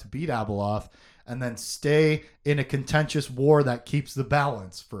team up to beat Abeloth and then stay in a contentious war that keeps the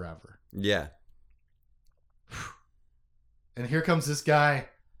balance forever. Yeah. And here comes this guy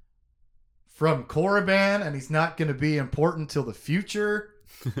from Korriban, and he's not going to be important till the future.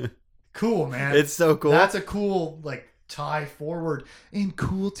 Cool, man. It's so cool. That's a cool tie forward, and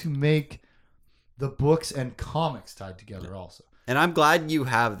cool to make the books and comics tied together also. And I'm glad you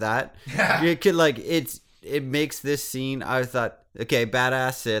have that. Yeah. It could it makes this scene. I thought, okay,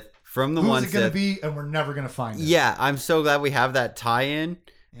 badass Sith from the one Who's it going to Sith. be? And we're never going to find it. Yeah, I'm so glad we have that tie-in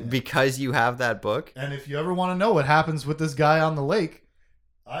because you have that book. And if you ever want to know what happens with this guy on the lake,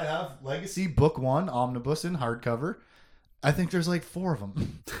 I have Legacy Book 1 Omnibus in hardcover. I think there's like 4 of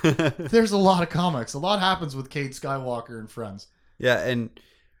them. There's a lot of comics. A lot happens with Cade Skywalker and friends. Yeah, and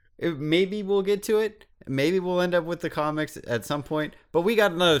maybe we'll get to it. Maybe we'll end up with the comics at some point. But we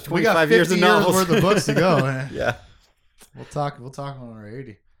got another 25 years of novels. worth of books to go. Yeah. We'll talk when we're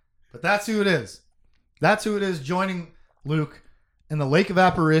 80. But that's who it is. That's who it is joining Luke in the Lake of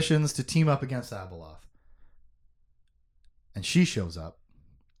Apparitions to team up against Abeloth. And she shows up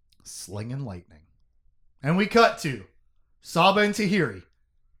slinging lightning. And we cut to Saba and Tahiri,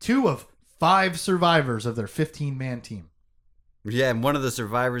 2 of 5 survivors of their 15-man team. Yeah, and one of the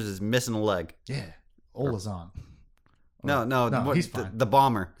survivors is missing a leg. Yeah. Olazon. No, he's fine. The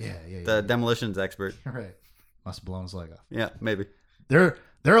bomber. Yeah. The demolitions expert. Right. Must have blown his leg off. Yeah, maybe.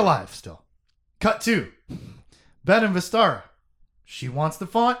 They're alive still. Cut 2. Ben and Vistara. She wants the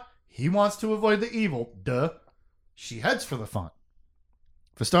font. He wants to avoid the evil. Duh. She heads for the font.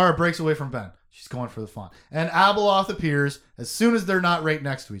 Vistara breaks away from Ben. She's going for the font. And Abeloth appears as soon as they're not right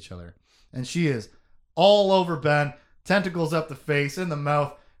next to each other. And she is all over Ben. Tentacles up the face, in the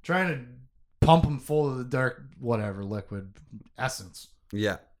mouth, trying to pump him full of the dark, whatever, liquid essence.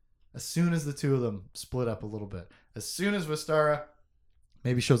 Yeah. As soon as the two of them split up a little bit. As soon as Vistara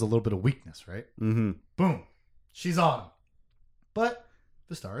maybe shows a little bit of weakness, right? Mm-hmm. Boom. She's on him. But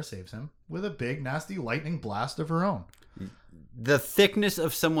Vistara saves him with a big, nasty lightning blast of her own. The thickness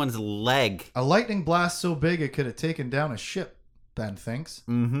of someone's leg. A lightning blast so big it could have taken down a ship, Ben thinks.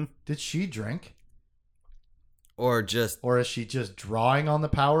 Mm-hmm. Did she drink? Or just... Or is she just drawing on the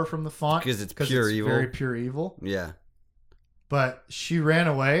power from the font? Because it's pure evil. Very pure evil. Yeah. But she ran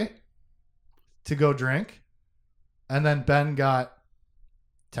away to go drink. And then Ben got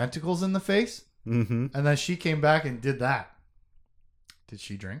tentacles in the face. Mm-hmm. And then she came back and did that. Did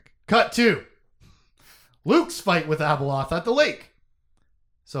she drink? Cut 2. Luke's fight with Abeloth at the lake.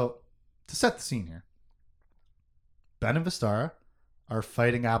 So, to set the scene here, Ben and Vistara are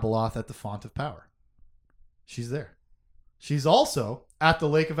fighting Abeloth at the Font of Power. She's there. She's also at the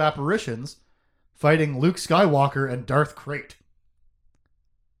Lake of Apparitions fighting Luke Skywalker and Darth Krayt.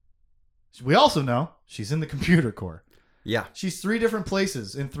 We also know she's in the computer core. Yeah. She's 3 different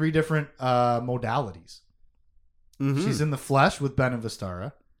places in 3 different modalities. Mm-hmm. She's in the flesh with Ben and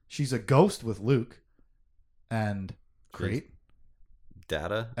Vistara. She's a ghost with Luke and Krayt.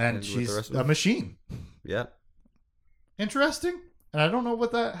 Data. And with she's the rest of a them. machine. Yeah. Interesting. And I don't know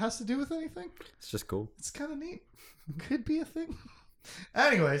what that has to do with anything. It's just cool. It's kind of neat. Could be a thing.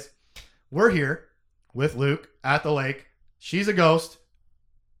 Anyways, we're here with Luke at the lake. She's a ghost.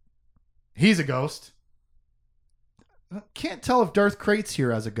 He's a ghost. Can't tell if Darth Krayt's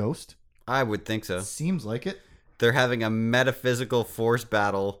here as a ghost. I would think so. Seems like it. They're having a metaphysical force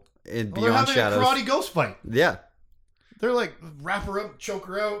battle in Well, Beyond they're having Shadows. a karate ghost fight. Yeah. They're like, wrap her up, choke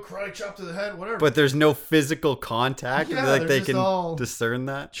her out, karate chop to the head, whatever. But there's no physical contact. Yeah, like they're they just can all discern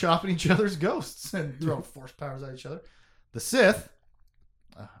that. chopping each other's ghosts and throwing force powers at each other. The Sith,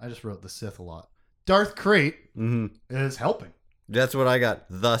 I just wrote the Sith a lot. Darth Krayt Mm-hmm. is helping. That's what I got.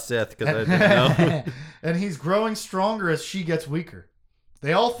 The Sith, because I didn't know. And he's growing stronger as she gets weaker.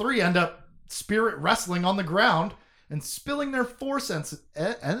 They all 3 end up spirit wrestling on the ground and spilling their force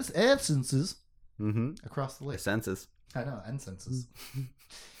essences Mm-hmm. across the lake. Senses. I know, essences.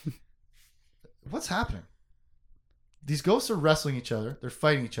 What's happening? These ghosts are wrestling each other. They're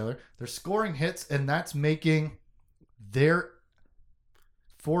fighting each other. They're scoring hits, and that's making their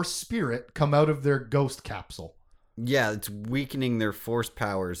force spirit come out of their ghost capsule. Yeah, it's weakening their force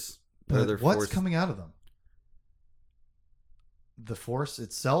powers. Or But their what's force. coming out of them? The force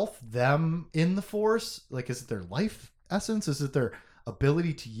itself? Them in the force? Like, is it their life essence? Is it their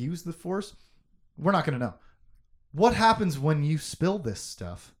ability to use the force? We're not going to know. What happens when you spill this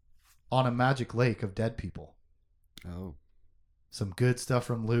stuff on a magic lake of dead people? Oh. Some good stuff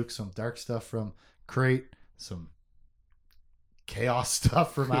from Luke, some dark stuff from Krayt, some chaos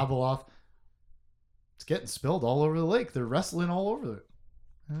stuff from Abeloth. It's getting spilled all over the lake. They're wrestling all over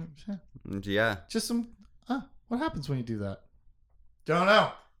it. Yeah. Just some... what happens when you do that? Don't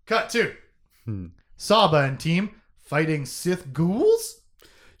know. Cut 2. Saba and team fighting Sith ghouls?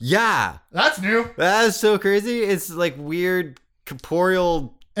 Yeah. That's new. That is so crazy. It's like weird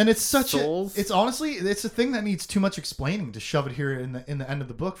corporeal... And it's such souls? it's honestly, it's a thing that needs too much explaining to shove it here in the end of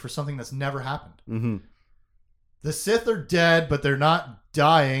the book for something that's never happened. Mm-hmm. The Sith are dead, but they're not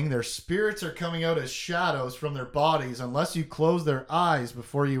dying. Their spirits are coming out as shadows from their bodies unless you close their eyes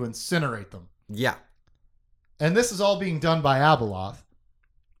before you incinerate them. Yeah. And this is all being done by Abeloth,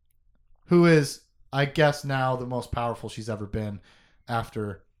 who is, I guess, now the most powerful she's ever been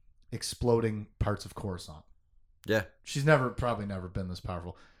after exploding parts of Coruscant. Yeah. She's probably never been this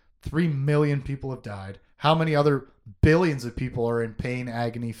powerful. 3 million people have died. How many other billions of people are in pain,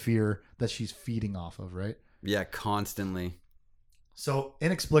 agony, fear that she's feeding off of, right? Yeah, constantly. So,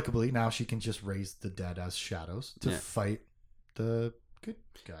 inexplicably, now she can just raise the dead as shadows to fight the good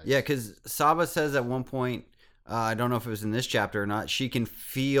guys. Yeah, because Saba says at one point, I don't know if it was in this chapter or not, she can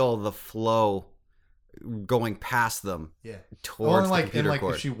feel the flow going past them. Yeah. Towards the and computer like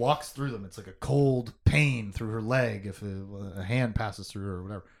cord. if she walks through them, it's like a cold pain through her leg if a hand passes through her or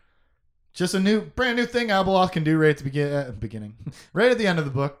whatever. Just a brand new thing Abeloth can do right at the beginning. Right at the end of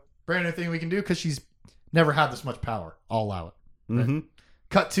the book. Brand new thing we can do because she's never had this much power. I'll allow it. Right? Mm-hmm.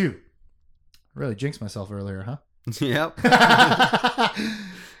 Cut 2. Really jinxed myself earlier, huh? Yep.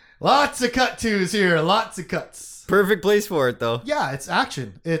 Lots of cut 2s here. Lots of cuts. Perfect place for it, though. Yeah, it's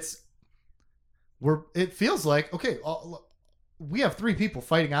action. It feels like, okay, we have 3 people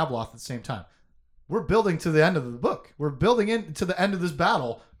fighting Abeloth at the same time. We're building to the end of the book. We're building into the end of this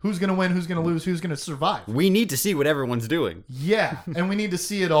battle. Who's going to win? Who's going to lose? Who's going to survive? We need to see what everyone's doing. Yeah, and we need to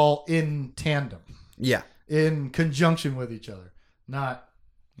see it all in tandem. Yeah. In conjunction with each other. Not,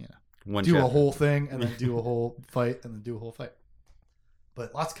 One do chapter. a whole thing and then do a whole fight and then do a whole fight.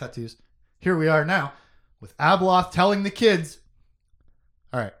 But lots of cut-tos. Here we are now with Abeloth telling the kids,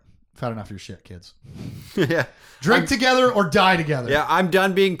 all right, I've had enough of your shit, kids. Yeah. Drink together or die together. Yeah, I'm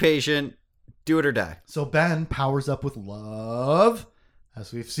done being patient. Do it or die. So Ben powers up with love,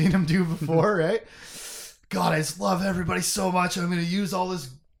 as we've seen him do before, right? God, I just love everybody so much. I'm going to use all this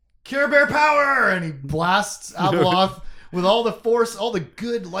Care Bear power. And he blasts Abeloth with all the force, all the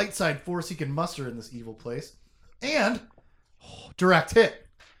good light side force he can muster in this evil place. And direct hit.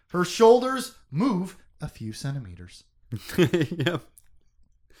 Her shoulders move a few centimeters. Yep.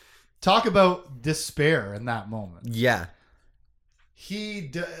 Talk about despair in that moment. Yeah.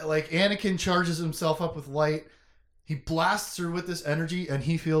 Like Anakin charges himself up with light. He blasts her with this energy and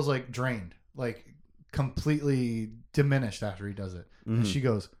he feels like drained, like completely diminished after he does it. And she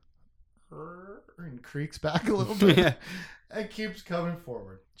goes and creaks back a little bit. Yeah. And keeps coming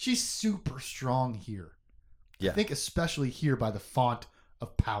forward. She's super strong here. Yeah. I think especially here by the font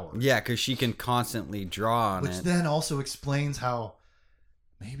of power. Yeah, because she can constantly draw on Which it. then also explains how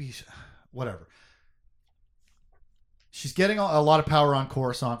whatever. She's getting a lot of power on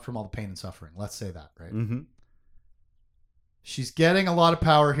Coruscant from all the pain and suffering. Let's say that, right? Mm-hmm. She's getting a lot of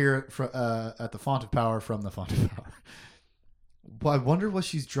power here at the Font of Power from the Font of Power. Well, I wonder what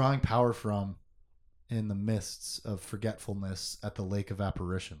she's drawing power from in the mists of forgetfulness at the Lake of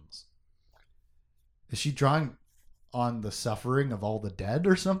Apparitions. Is she drawing on the suffering of all the dead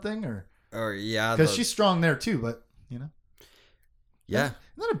or something? Or yeah. Because she's strong there too, but, Yeah. And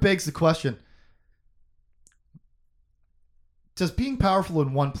then it begs the question, does being powerful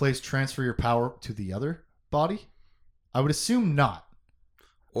in one place transfer your power to the other body? I would assume not.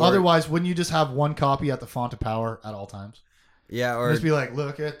 Or, Otherwise, wouldn't you just have one copy at the Font of Power at all times? Yeah, or Just be like,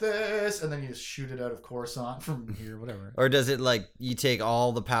 look at this, and then you just shoot it out of Coruscant from here, whatever. or does it like you take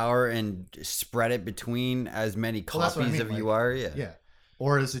all the power and spread it between as many Well, that's what I copies mean, of you like, are? Yeah. Yeah.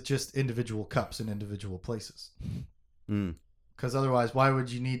 Or is it just individual cups in individual places? Mm. Because otherwise, why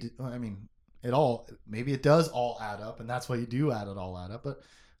would you need to? I mean, maybe it does all add up, and that's why you do add it all add up, but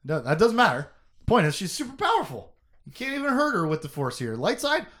that doesn't matter. The point is, she's super powerful. You can't even hurt her with the Force here. Light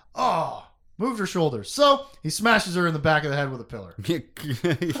side, moved her shoulders. So he smashes her in the back of the head with a pillar.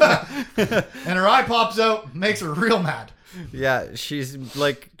 And her eye pops out, makes her real mad. Yeah, she's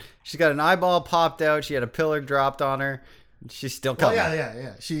got an eyeball popped out. She had a pillar dropped on her. She's still Well, coming.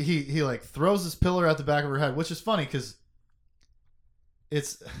 yeah. He like throws this pillar at the back of her head, which is funny because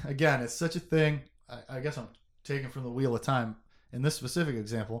it's such a thing. I guess I'm taking from the Wheel of Time in this specific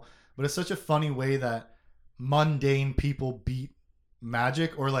example, but it's such a funny way that mundane people beat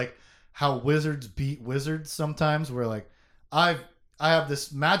magic, or like how wizards beat wizards sometimes, where like I have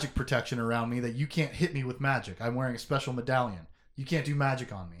this magic protection around me that you can't hit me with magic. I'm wearing a special medallion. You can't do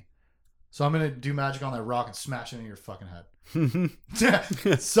magic on me. So I'm going to do magic on that rock and smash it into your fucking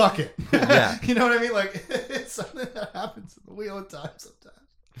head. Suck it. Yeah. You know what I mean? Like, it's something that happens in the Wheel of Time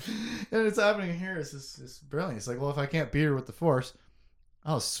sometimes. And it's happening here. It's brilliant. It's like, well, if I can't beat her with the Force,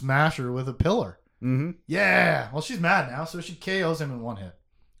 I'll smash her with a pillar. Mm-hmm. Yeah. Well, she's mad now, so she KOs him in one hit.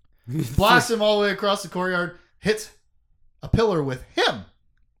 Blasts him all the way across the courtyard, hits a pillar with him.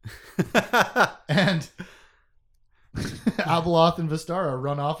 And Abeloth and Vistara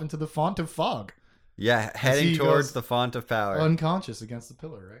run off into the Font of Fog. Yeah, heading he towards goes the Font of Power. Unconscious against the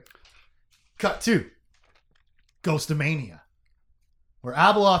pillar, right? Cut 2. Ghostomania. Where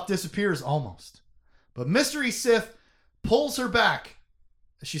Abeloth disappears almost. But Mystery Sith pulls her back.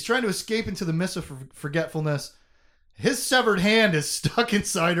 She's trying to escape into the mist of forgetfulness. His severed hand is stuck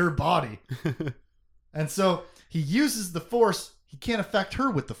inside her body. And so he uses the Force. He can't affect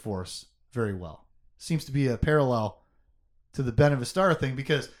her with the Force very well. Seems to be a parallel to the Bene Vistara thing,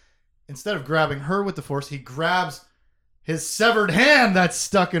 because instead of grabbing her with the Force, he grabs his severed hand that's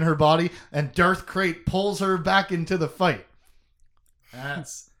stuck in her body, and Darth Krayt pulls her back into the fight.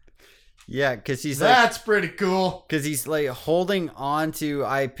 Yeah, because that's pretty cool. Because he's like holding on to.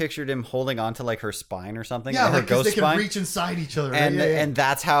 I pictured him holding on to like her spine or something. Yeah, her like because ghost they can spine. reach inside each other. Right? And Yeah. and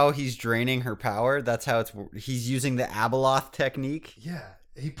that's how he's draining her power. That's how he's using the Abeloth technique. Yeah,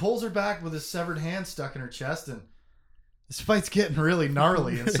 he pulls her back with his severed hand stuck in her chest, and This fight's getting really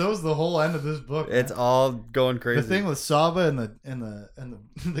gnarly, and so is the whole end of this book. It's man. all going crazy. The thing with Saba and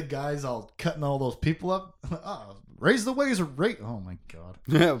the guys all cutting all those people up. Oh, raise the ways rate. Oh my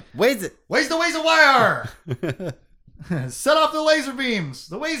god. Wait it. Raise the ways of wire. Set off the laser beams.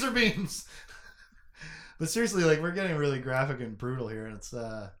 The laser beams. But seriously, like we're getting really graphic and brutal here, and it's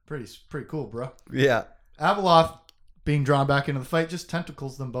pretty cool, bro. Yeah. Abeloth being drawn back into the fight just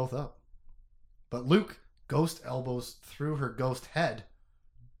tentacles them both up. But Luke ghost elbows through her ghost head,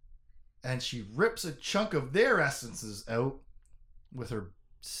 and she rips a chunk of their essences out with her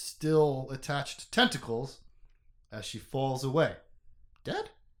still attached tentacles as she falls away.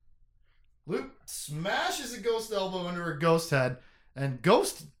 Dead? Luke smashes a ghost elbow into her ghost head, and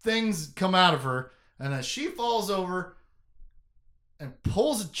ghost things come out of her, and as she falls over and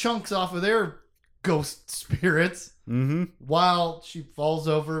pulls chunks off of their ghost spirits while she falls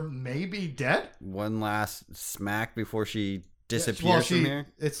over, maybe dead. One last smack before she disappears from here.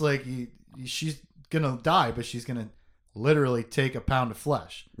 It's like she's gonna die, but she's gonna literally take a pound of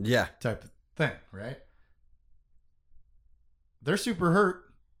flesh. Yeah. Type of thing, right? They're super hurt.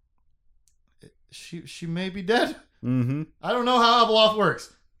 She may be dead. Mm-hmm. I don't know how Abeloth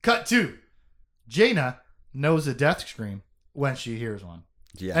works. Cut 2. Jaina knows a death scream when she hears one.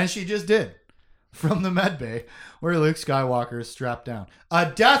 Yeah. And she just did. From the med bay where Luke Skywalker is strapped down. A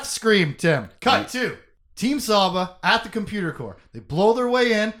death scream, Tim. Cut 2. Team Saba at the computer core. They blow their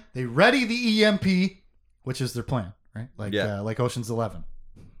way in. They ready the EMP, which is their plan, right? Like Ocean's 11.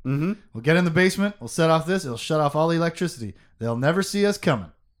 Mm-hmm. We'll get in the basement. We'll set off this. It'll shut off all the electricity. They'll never see us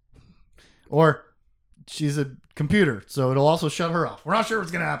coming. Or she's a computer, so it'll also shut her off. We're not sure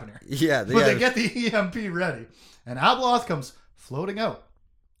what's going to happen here. Yeah. But they get the EMP ready. And Abeloth comes floating out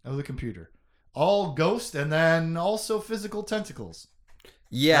of the computer. All ghost and then also physical tentacles.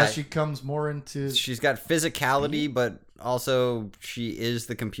 Yeah. As she comes more into... She's got physicality, but also she is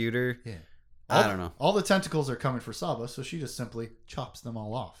the computer. Yeah. I don't know. All the tentacles are coming for Saba, so she just simply chops them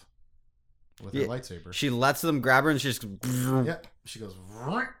all off with her lightsaber. She lets them grab her and she just... Yeah. She goes...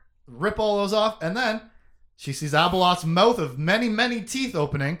 Rip all those off, and then she sees Abeloth's mouth of many, many teeth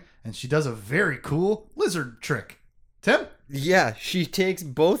opening, and she does a very cool lizard trick. Tim? Yeah, she takes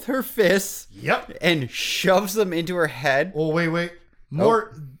both her fists Yep. and shoves them into her head. Oh, wait.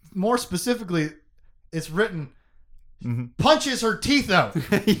 More specifically, it's written, punches her teeth out.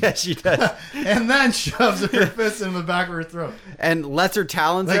 Yeah, she does. And then shoves her fist in the back of her throat. And lets her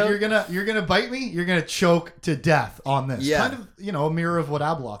talons Like, out. you're gonna bite me? You're gonna choke to death on this. Yeah. Kind of, a mirror of what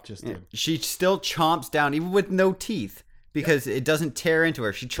Abeloth just did. She still chomps down, even with no teeth, because it doesn't tear into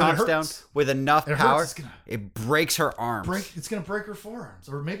her. She chomps down hurts. with enough It power. hurts. It breaks her arms. It's gonna break her forearms.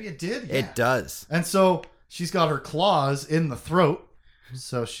 Or maybe it did. Yeah. It does. And so she's got her claws in the throat.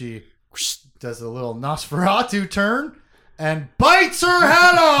 So she does a little Nosferatu turn and bites her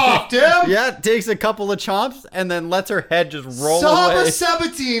head off, Tim. Yeah, takes a couple of chomps and then lets her head just roll Saba away.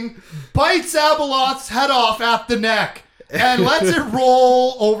 17 bites Abeloth's head off at the neck and lets it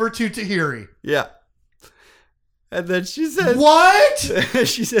roll over to Tahiri. Yeah. And then she says... What?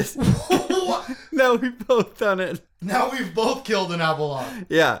 She says... No, we've both done it. Now we've both killed an Abeloth.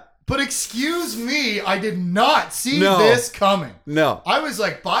 Yeah. But excuse me, I did not see No. this coming. No. I was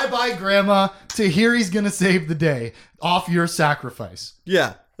like, bye-bye, Grandma. Tahiri's going to save the day off your sacrifice.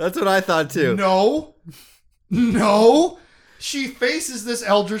 Yeah, that's what I thought too. No. She faces this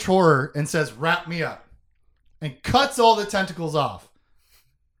eldritch horror and says, wrap me up. And cuts all the tentacles off.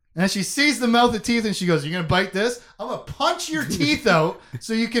 And she sees the mouth of teeth and she goes, you're going to bite this? I'm going to punch your teeth out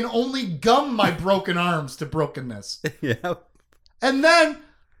so you can only gum my broken arms to brokenness. Yeah. And then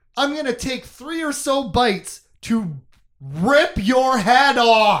I'm going to take 3 or so bites to rip your head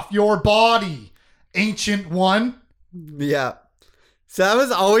off your body, ancient one. Yeah.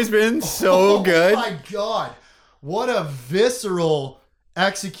 Saba's always been so good. Oh my God. What a visceral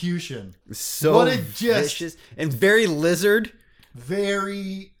execution. So what a vicious and very lizard.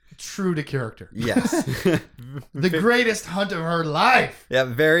 Very true to character. Yes. The greatest hunt of her life. Yeah,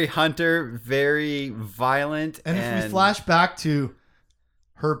 very hunter, very violent. And if we flash back to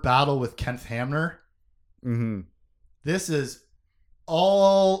her battle with Kenneth Hamner, this is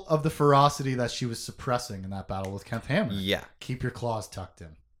all of the ferocity that she was suppressing in that battle with Kenneth Hamner. Yeah. Keep your claws tucked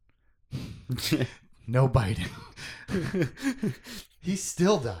in. No biting. He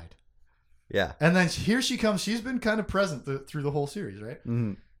still died. Yeah. And then here she comes. She's been kind of present through the whole series, right?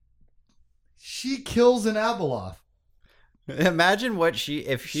 Mm-hmm. She kills an Abeloth. Imagine what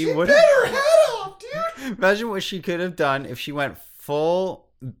if she would bit her head off, dude. Imagine what she could have done if she went full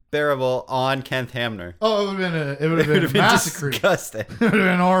bearable on Kenneth Hamner. Oh, it would have been massacre. Disgusting. It would have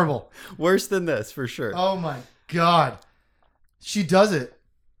been horrible. Worse than this, for sure. Oh my God. She does it.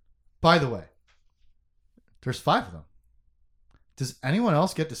 By the way, there's 5 of them. Does anyone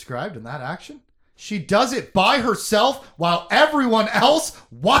else get described in that action? She does it by herself while everyone else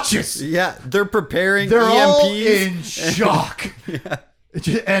watches. Yeah, they're preparing They're EMPs. all in shock Yeah.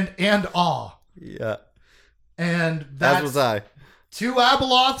 and awe. Yeah. And As that's was I. 2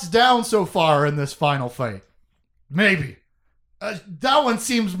 Abeloths down so far in this final fight. Maybe. That one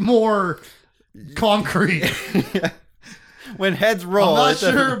seems more concrete. When heads roll. I'm not it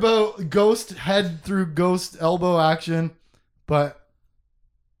doesn't- sure about ghost head through ghost elbow action, but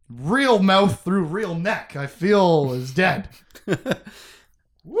real mouth through real neck, I feel is dead.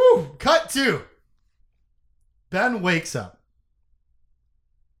 Woo! Cut 2. Ben wakes up.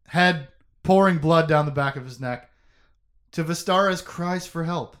 Head pouring blood down the back of his neck. To Vistara's cries for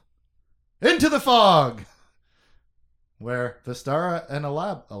help. Into the fog! Where Vistara and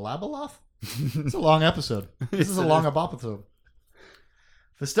Alabeloth? It's a long episode. This is a long episode.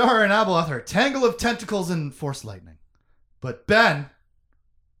 Vistara and Abeloth are a tangle of tentacles and force lightning. But Ben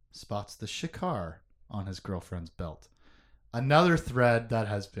spots the shikar on his girlfriend's belt. Another thread that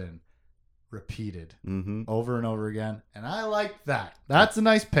has been repeated over and over again. And I like that. That's a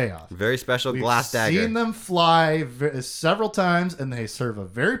nice payoff. Very special We've glass dagger. seen them fly several times, and they serve a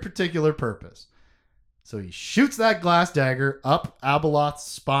very particular purpose. So he shoots that glass dagger up Abeloth's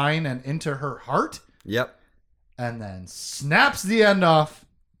spine and into her heart, Yep. and then snaps the end off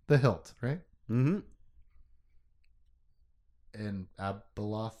the hilt, right? Mm-hmm. And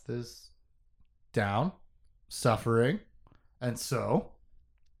Abeloth is down, suffering, and so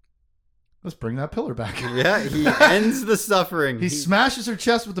let's bring that pillar back. Yeah, he ends the suffering. He smashes her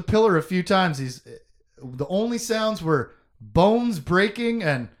chest with the pillar a few times. The only sounds were bones breaking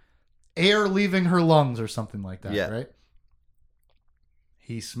and air leaving her lungs or something like that, right?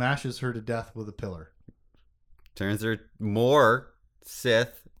 He smashes her to death with a pillar. Turns her more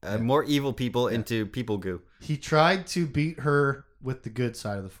Sith, more evil people into people goo. He tried to beat her with the good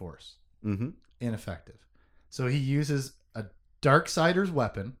side of the Force. Mm-hmm. Ineffective. So he uses a Darksider's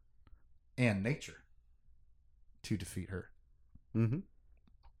weapon and nature to defeat her. Mm-hmm.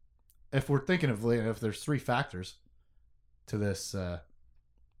 If we're thinking of, if there's 3 factors to this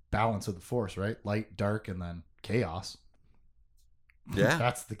balance of the Force, right? Light, dark, and then chaos. Yeah.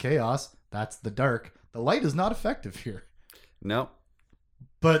 That's the chaos. That's the dark. The light is not effective here. No.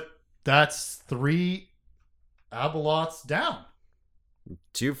 But that's 3 Abeloths down.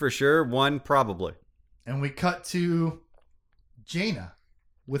 2 for sure, 1 probably. And we cut to Jaina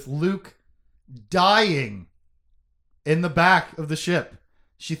with Luke dying in the back of the ship.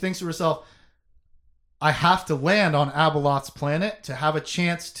 She thinks to herself, I have to land on Abeloth's planet to have a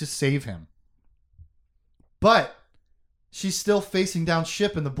chance to save him. But she's still facing down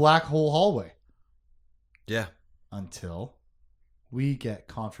ship in the black hole hallway. Yeah. Until we get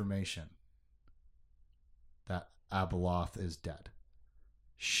confirmation that Abeloth is dead.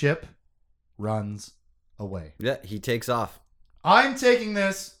 Ship runs away. Yeah, he takes off. I'm taking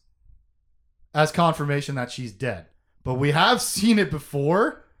this as confirmation that she's dead. But we have seen it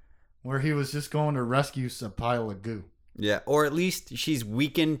before where he was just going to rescue a pile of goo. Yeah, or at least she's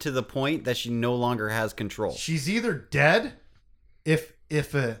weakened to the point that she no longer has control. She's either dead if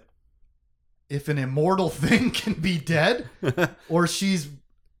an immortal thing can be dead, or she's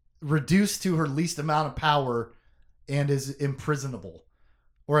reduced to her least amount of power and is imprisonable,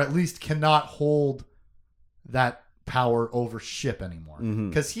 or at least cannot hold that power over ship anymore.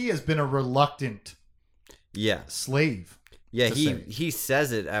 Because he has been a reluctant Yeah. slave. Yeah, to he say. he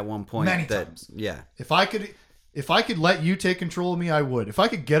says it at one point. Many that, times. Yeah. If I could let you take control of me, I would. If I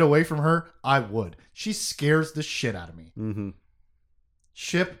could get away from her, I would. She scares the shit out of me. Mm-hmm.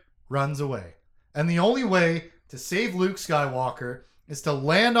 Ship runs away. And the only way to save Luke Skywalker is to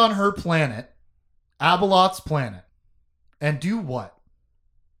land on her planet, Abeloth's planet, and do what?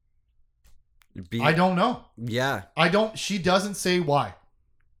 I don't know. Yeah. She doesn't say why.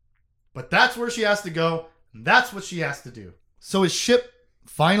 But that's where she has to go. And that's what she has to do. So is Ship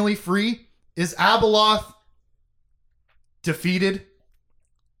finally free? Is Abeloth defeated?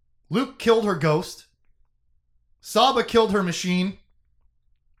 Luke killed her ghost. Saba killed her machine.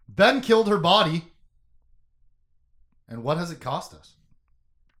 Ben killed her body. And what has it cost us?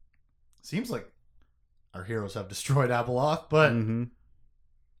 Seems like our heroes have destroyed Abeloth, but Mm-hmm.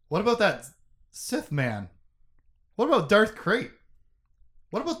 what about that Sith man? What about Darth Krayt?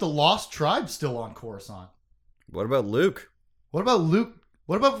 What about the Lost Tribe still on Coruscant? What about Luke? What about Luke?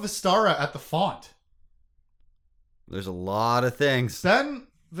 What about Vistara at the font? There's a lot of things. Ben,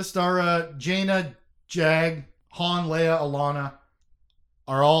 Vistara, Jaina, Jag, Han, Leia, Alana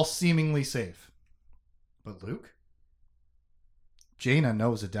are all seemingly safe. But Luke? Jaina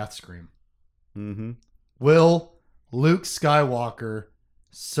knows a death scream. Mm-hmm. Will Luke Skywalker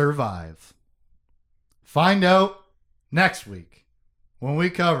survive? Find out next week when we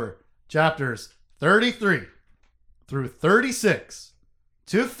cover chapters 33 through 36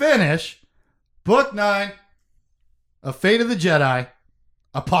 to finish Book 9 of Fate of the Jedi,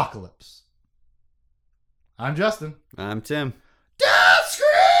 Apocalypse. I'm Justin. I'm Tim. Death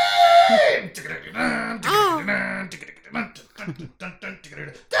Scream!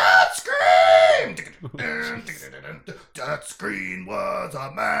 Death Scream! Death Scream was a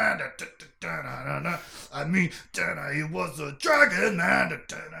man. I mean, he was a dragon man.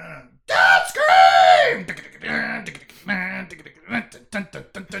 Death Scream! Death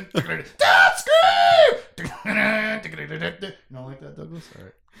Scream! You don't like that, Douglas? All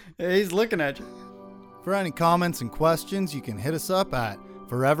right. Hey, he's looking at you. For any comments and questions, you can hit us up at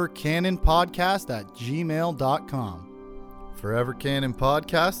forevercanonpodcast@gmail.com. Forever Canon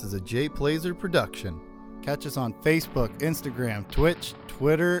Podcast is a Jay Plazer production. Catch us on Facebook, Instagram, Twitch,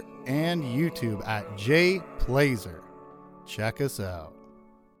 Twitter, and YouTube at Jay Plazer. Check us out.